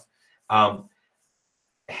stuff.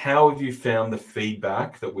 How have you found the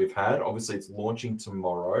feedback that we've had? Obviously, it's launching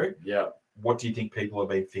tomorrow. Yeah. What do you think people have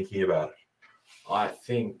been thinking about it? I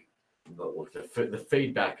think the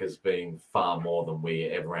feedback has been far more than we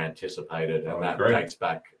ever anticipated, and that dates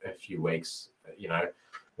back a few weeks. You know,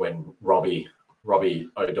 when Robbie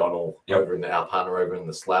O'Donnell our partner over in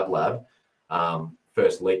the Slab Lab,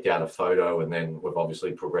 first leaked out a photo, and then we've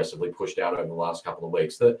obviously progressively pushed out over the last couple of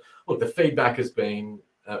weeks. The feedback has been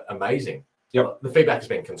amazing. Yep. The feedback has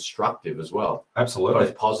been constructive as well. Absolutely.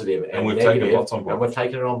 Both positive and we've negative, taken lots on board. and we've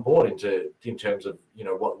taken it on board in terms of, you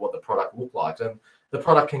know, what the product looked like. And the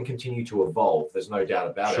product can continue to evolve. There's no doubt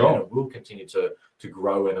about it. And it will continue to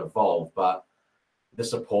grow and evolve. But the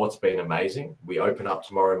support's been amazing. We open up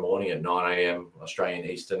tomorrow morning at 9 a.m. Australian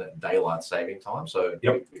Eastern Daylight Saving Time. So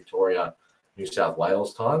Victoria, New South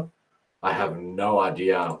Wales time. I have no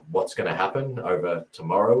idea what's going to happen over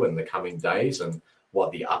tomorrow and the coming days and what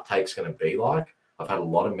the uptake's going to be like. I've had a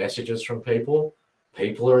lot of messages from people.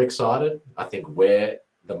 People are excited. I think we're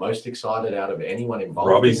the most excited out of anyone involved.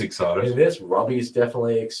 Robbie's excited in this. Robbie's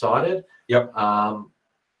definitely excited. Yep. Can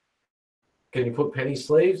you put penny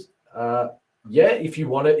sleeves? Yeah. If you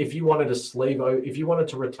wanted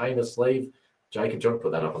to retain a sleeve, Jacob, do you want to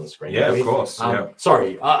put that up on the screen? Yeah, of course.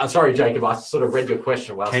 Sorry, Jacob. I sort of read your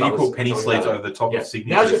question. Can you put penny sleeves over the top of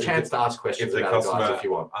signatures? Now's your chance to ask questions if the about customer it, guys, if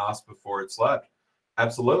you want. Ask before it's slabbed.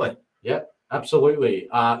 Absolutely. Yeah, absolutely.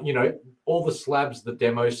 You know, all the slabs, the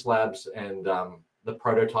demo slabs, and the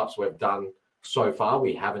prototypes we've done so far,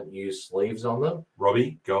 we haven't used sleeves on them.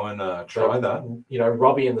 Robbie, go and try that. You know,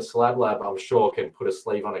 Robbie in the Slab Lab, I'm sure, can put a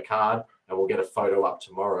sleeve on a card, and we'll get a photo up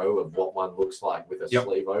tomorrow of what one looks like with a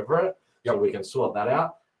sleeve over it. So we can sort that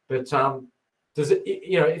out. But does it?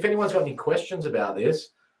 You know, if anyone's got any questions about this,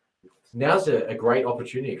 now's a great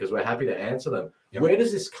opportunity because we're happy to answer them. Where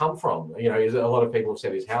does this come from? You know, a lot of people have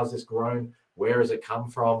said, how's this grown? Where has it come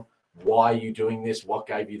from? Why are you doing this? What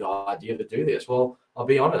gave you the idea to do this? Well, I'll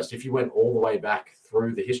be honest, if you went all the way back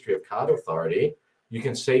through the history of Card Authority, you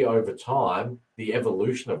can see over time the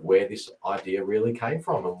evolution of where this idea really came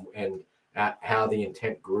from and how the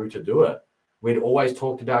intent grew to do it. We'd always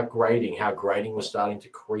talked about grading, how grading was starting to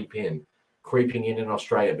creeping in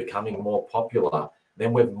Australia, becoming more popular.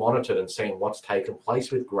 Then we've monitored and seen what's taken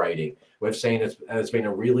place with grading. We've seen there's been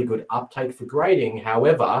a really good uptake for grading.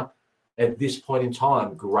 However, at this point in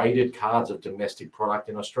time, graded cards of domestic product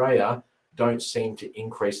in Australia don't seem to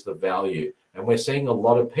increase the value. And we're seeing a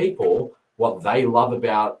lot of people, what they love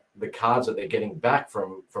about the cards that they're getting back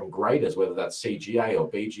from graders, whether that's CGA or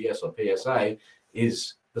BGS or PSA,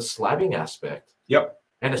 is the slabbing aspect. Yep.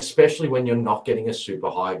 And especially when you're not getting a super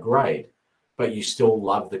high grade, but you still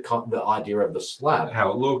love the idea of the slab.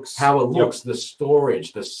 How it looks. Yep. The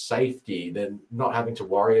storage, the safety, then not having to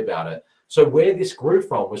worry about it. So where this grew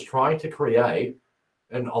from was trying to create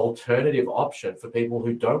an alternative option for people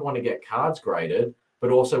who don't want to get cards graded,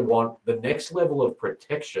 but also want the next level of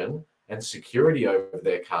protection and security over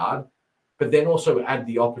their card, but then also add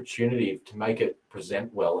the opportunity to make it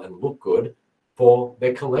present well and look good for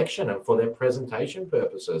their collection and for their presentation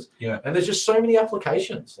purposes. Yeah. And there's just so many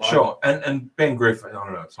applications. Sure. And Ben Griff, I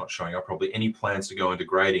don't know, it's not showing up probably any plans to go into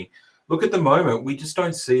grading. Look, at the moment, we just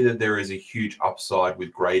don't see that there is a huge upside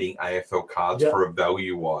with grading AFL cards for a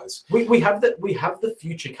value wise. We have the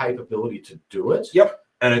future capability to do it. Yep.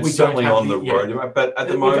 And it's certainly on the road, but at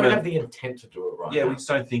the moment, we don't have the intent to do it right. Yeah, we just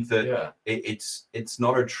don't think that it's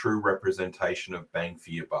not a true representation of bang for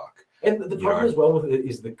your buck. And the problem as well with it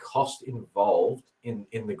is the cost involved in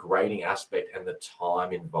the grading aspect and the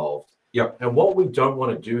time involved. Yep. And what we don't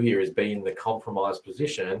want to do here is be in the compromised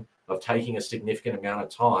position of taking a significant amount of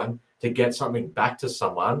time to get something back to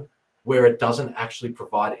someone where it doesn't actually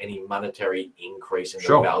provide any monetary increase in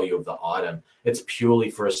the value of the item. It's purely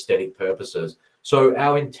for aesthetic purposes. So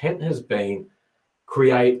our intent has been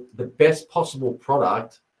create the best possible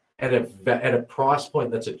product at a price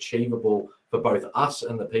point that's achievable for both us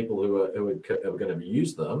and the people who are going to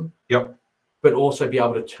use them. Yep. But also be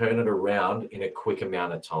able to turn it around in a quick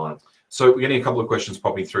amount of time. So we're getting a couple of questions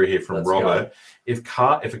popping through here from Robert.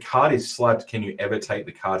 Go. If a card is slabbed, can you ever take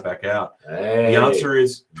the card back out? Hey. The answer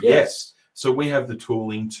is yes. So we have the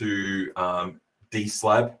tooling to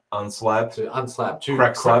de-slab, unslab, to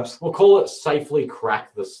crack slabs. We'll call it safely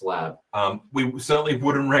crack the slab. We certainly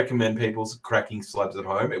wouldn't recommend people cracking slabs at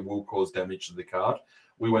home. It will cause damage to the card.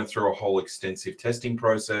 We went through a whole extensive testing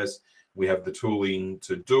process. We have the tooling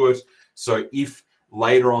to do it. So if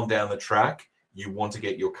later on down the track, you want to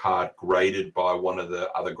get your card graded by one of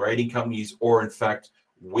the other grading companies, or in fact,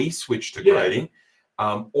 we switch to grading,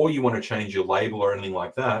 or you want to change your label or anything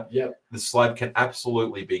like that, the slab can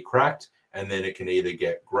absolutely be cracked, and then it can either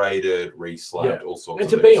get graded, re-slabbed, all sorts of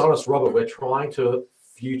things. And to be honest, Robert, we're trying to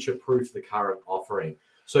future-proof the current offering.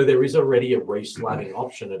 So there is already a re-slabbing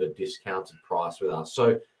option at a discounted price with us.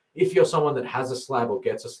 So if you're someone that has a slab or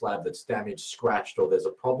gets a slab that's damaged, scratched, or there's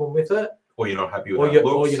a problem with it, or you're not happy with it,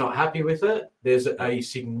 or you're not happy with it, there's a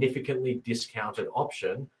significantly discounted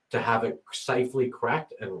option to have it safely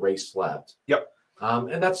cracked and re-slabbed. Yep.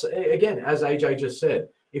 And that's, again, as AJ just said,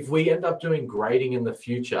 if we end up doing grading in the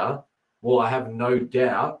future, well, I have no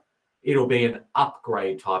doubt it'll be an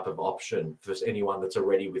upgrade type of option for anyone that's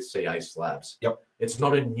already with CA slabs. Yep. It's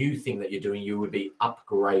not a new thing that you're doing. You would be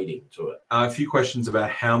upgrading to it. A few questions about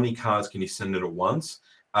how many cards can you send at once?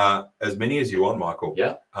 As many as you want, Michael.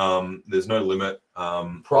 Yeah. There's no limit.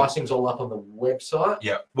 Pricing's all up on the website.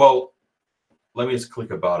 Yeah. Well, let me just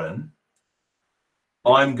click a button.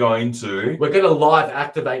 We're going to live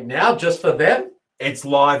activate now just for them. It's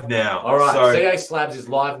live now. All right. So, CA Slabs is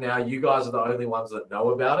live now. You guys are the only ones that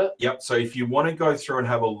know about it. Yep. So if you want to go through and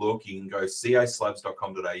have a look, you can go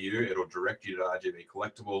caslabs.com.au. It'll direct you to RGB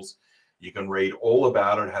Collectibles. You can read all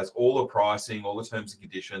about it. It has all the pricing, all the terms and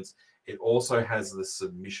conditions. It also has the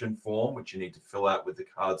submission form, which you need to fill out with the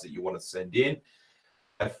cards that you want to send in.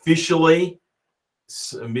 Officially,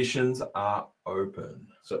 submissions are open.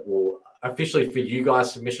 So, well, officially for you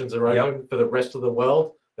guys, submissions are open. For the rest of the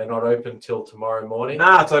world, they're not open till tomorrow morning.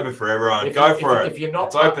 Nah, it's open for everyone. Go for it. If you're not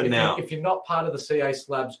it's open now. If you're not part of the CA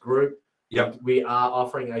Slabs group, we are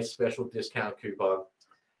offering a special discount coupon.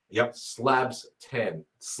 Yep. Slabs 10.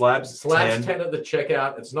 Slabs 10 at the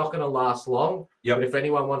checkout. It's not going to last long. Yep. But if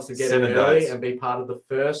anyone wants to get in early and be part of the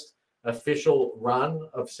first official run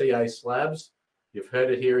of CA Slabs, you've heard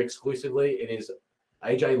it here exclusively. It is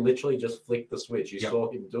AJ literally just flicked the switch. You saw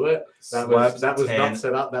him do it. That was not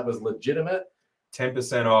set up. That was legitimate.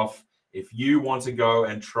 10% off. If you want to go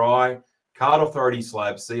and try Card Authority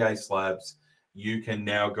Slabs, CA Slabs, you can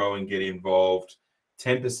now go and get involved.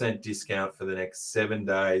 10% discount for the next 7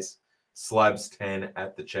 days. Slabs 10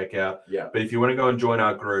 at the checkout. Yeah. But if you want to go and join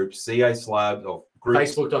our group, CA Slabs or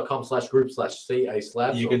groups, Facebook.com/group/CA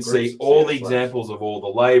Slabs. you can see all the examples of all the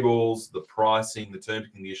labels, the pricing, the terms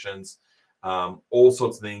and conditions, all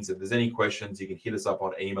sorts of things. If there's any questions, you can hit us up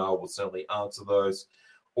on email. We'll certainly answer those.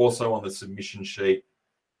 Also on the submission sheet,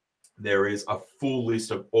 there is a full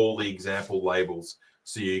list of all the example labels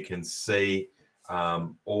so you can see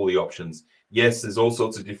all the options. Yes, there's all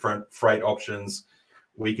sorts of different freight options.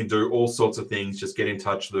 We can do all sorts of things. Just get in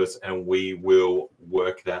touch with us and we will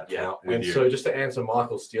work that out with you. So just to answer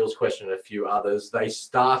Michael Steele's question and a few others, they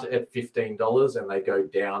start at $15 and they go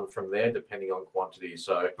down from there depending on quantity.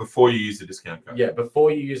 So before you use the discount code. Yeah,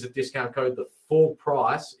 before you use the discount code, the full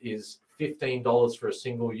price is $15 for a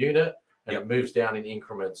single unit and it moves down in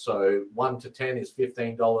increments. So 1 to 10 is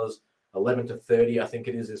 $15. 11 to 30, I think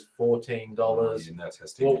it is $14.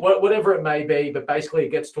 Well, whatever it may be, but basically it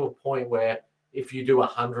gets to a point where if you do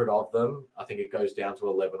 100 of them, I think it goes down to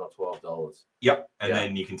 $11 or $12. Yep, and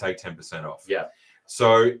then you can take 10% off. Yeah.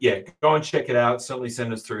 So go and check it out. Certainly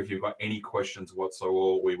send us through if you've got any questions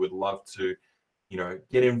whatsoever. We would love to,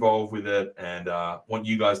 get involved with it and want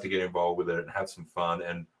you guys to get involved with it and have some fun.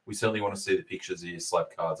 And we certainly want to see the pictures of your slab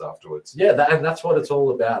cards afterwards. Yeah, and that's what it's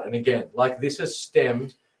all about. And again, this has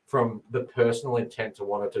stemmed from the personal intent to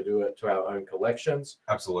want to do it to our own collections.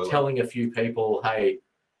 Absolutely. Telling a few people, hey,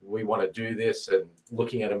 we want to do this, and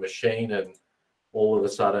looking at a machine, and all of a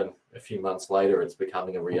sudden, a few months later, it's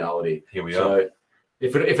becoming a reality. Here we are. So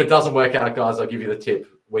if it doesn't work out, guys, I'll give you the tip.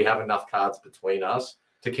 We have enough cards between us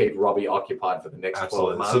to keep Robbie occupied for the next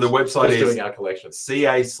 12 months. So the website is doing our collection.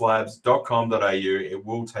 caslabs.com.au. It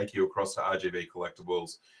will take you across to RGV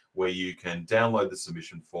Collectibles, where you can download the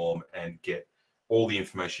submission form and get all the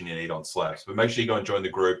information you need on slabs. But make sure you go and join the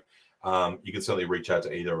group. You can certainly reach out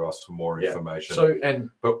to either of us for more information.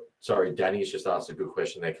 Sorry, Danny's just asked a good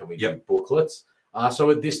question there. Can we do booklets?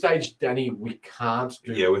 So at this stage, Danny, we can't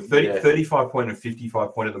do. Yeah, we're 35 point and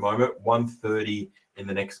 55 point at the moment. 130 in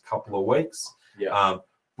the next couple of weeks. Yeah.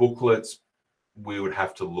 Booklets, we would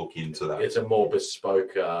have to look into that. It's a more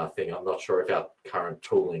bespoke thing. I'm not sure if our current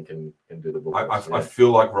tooling can do the booklets. I feel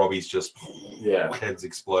like Robbie's just head's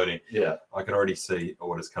exploding. Yeah, I can already see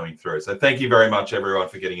orders coming through. So thank you very much, everyone,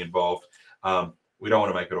 for getting involved. We don't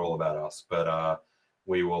want to make it all about us, but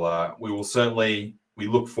we will certainly. We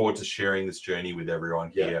look forward to sharing this journey with everyone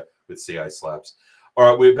here with CA Slabs. All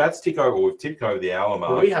right, we're about to tick over. We've tipped over the hour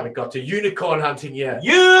mark. Well, we haven't got to unicorn hunting yet.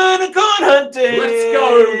 Unicorn hunting. Let's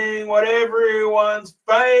go. What everyone's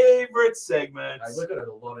favorite segment. Hey, we've got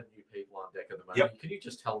a lot of new people on deck at the moment. Yep. Can you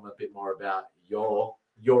just tell them a bit more about your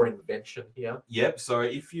invention here? Yep. So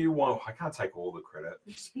if you want, I can't take all the credit,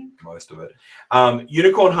 most of it.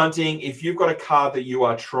 Unicorn hunting. If you've got a card that you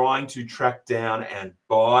are trying to track down and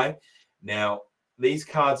buy, now these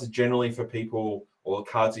cards are generally for people. Or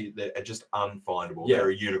cards that are just unfindable. Yeah. They're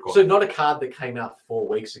a unicorn. So not a card that came out 4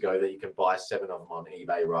 weeks ago that you can buy 7 of them on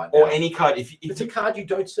eBay right now. Or any card. If it's a card you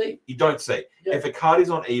don't see. You don't see. Yeah. If a card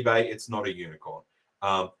is on eBay, it's not a unicorn.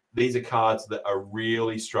 These are cards that are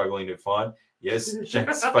really struggling to find. Yes,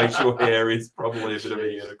 Jack's facial hair is probably a bit of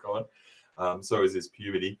a unicorn. So is his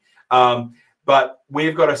puberty. But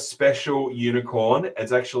we've got a special unicorn.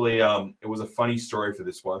 It's actually, it was a funny story for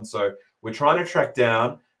this one. So we're trying to track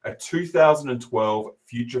down a 2012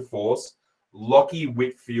 Future Force Lockie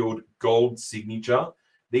Whitfield gold signature.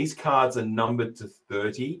 These cards are numbered to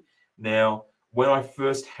 30. Now, when I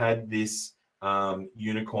first had this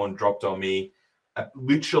unicorn dropped on me,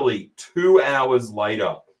 literally 2 hours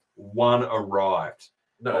later, one arrived.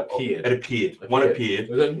 No, appeared. It appeared. One appeared.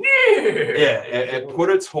 It was it put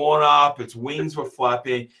its horn up, its wings were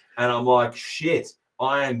flapping, and I'm like, shit,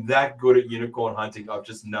 I am that good at unicorn hunting. I've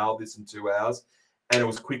just nailed this in 2 hours. And it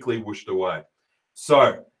was quickly whooshed away.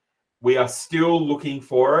 So we are still looking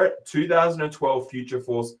for it. 2012 Future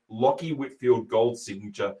Force Lockie Whitfield gold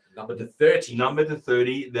signature. Number to 30. Number to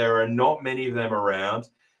 30. There are not many of them around.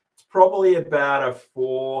 It's probably about a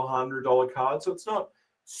 $400 card. So it's not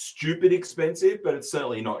stupid expensive, but it's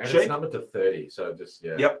certainly not cheap. It's number to 30. So just,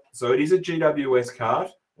 Yep. So it is a GWS card.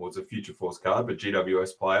 Or it's a Future Force card, but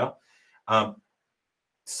GWS player.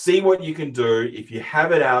 See what you can do. If you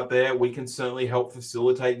have it out there, we can certainly help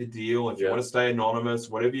facilitate the deal. If you want to stay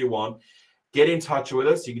anonymous, whatever you want, get in touch with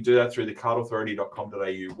us. You can do that through the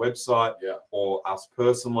cardauthority.com.au website or us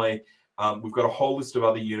personally. We've got a whole list of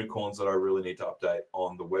other unicorns that I really need to update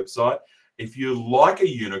on the website. If you like a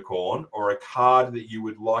unicorn or a card that you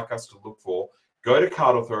would like us to look for, go to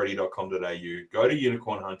cardauthority.com.au, go to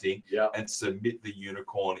Unicorn Hunting, Yeah, and submit the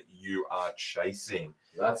unicorn you are chasing.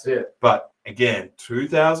 that's it. But again,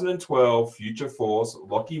 2012 Future Force,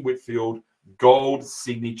 Lockie Whitfield, gold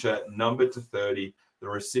signature, number to 30. The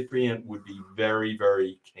recipient would be very,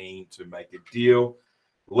 very keen to make a deal.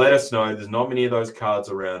 Let us know. There's not many of those cards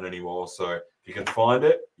around anymore. So if you can find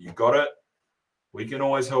it, you got it. We can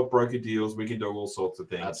always help broker deals. We can do all sorts of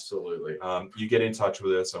things. Absolutely. You get in touch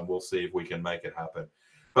with us and we'll see if we can make it happen.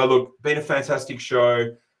 But look, been a fantastic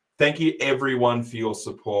show. Thank you everyone for your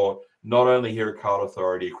support, not only here at Card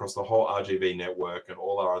Authority, across the whole RGV network and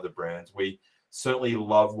all our other brands. We certainly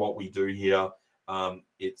love what we do here.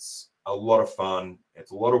 It's a lot of fun.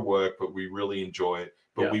 It's a lot of work, but we really enjoy it.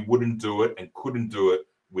 But we wouldn't do it and couldn't do it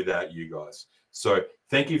without you guys. So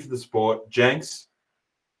thank you for the support. Jenks,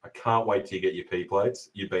 I can't wait till you get your P plates.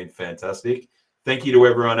 You've been fantastic. Thank you to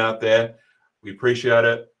everyone out there. We appreciate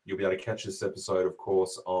it. You'll be able to catch this episode, of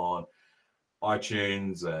course, on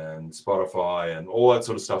iTunes and Spotify and all that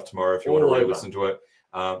sort of stuff tomorrow if you want to re-listen to it.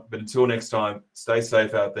 But until next time, stay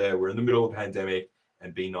safe out there. We're in the middle of a pandemic,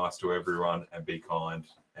 and be nice to everyone and be kind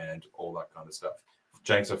and all that kind of stuff.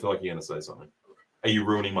 Jenks, I feel like you're going to say something. Are you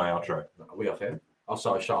ruining my outro? Are we off here? Oh,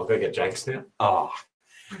 sorry, I'll go get Jenks now.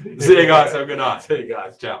 See you guys. Have a good night. See you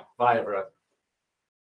guys. Ciao. Bye, everyone.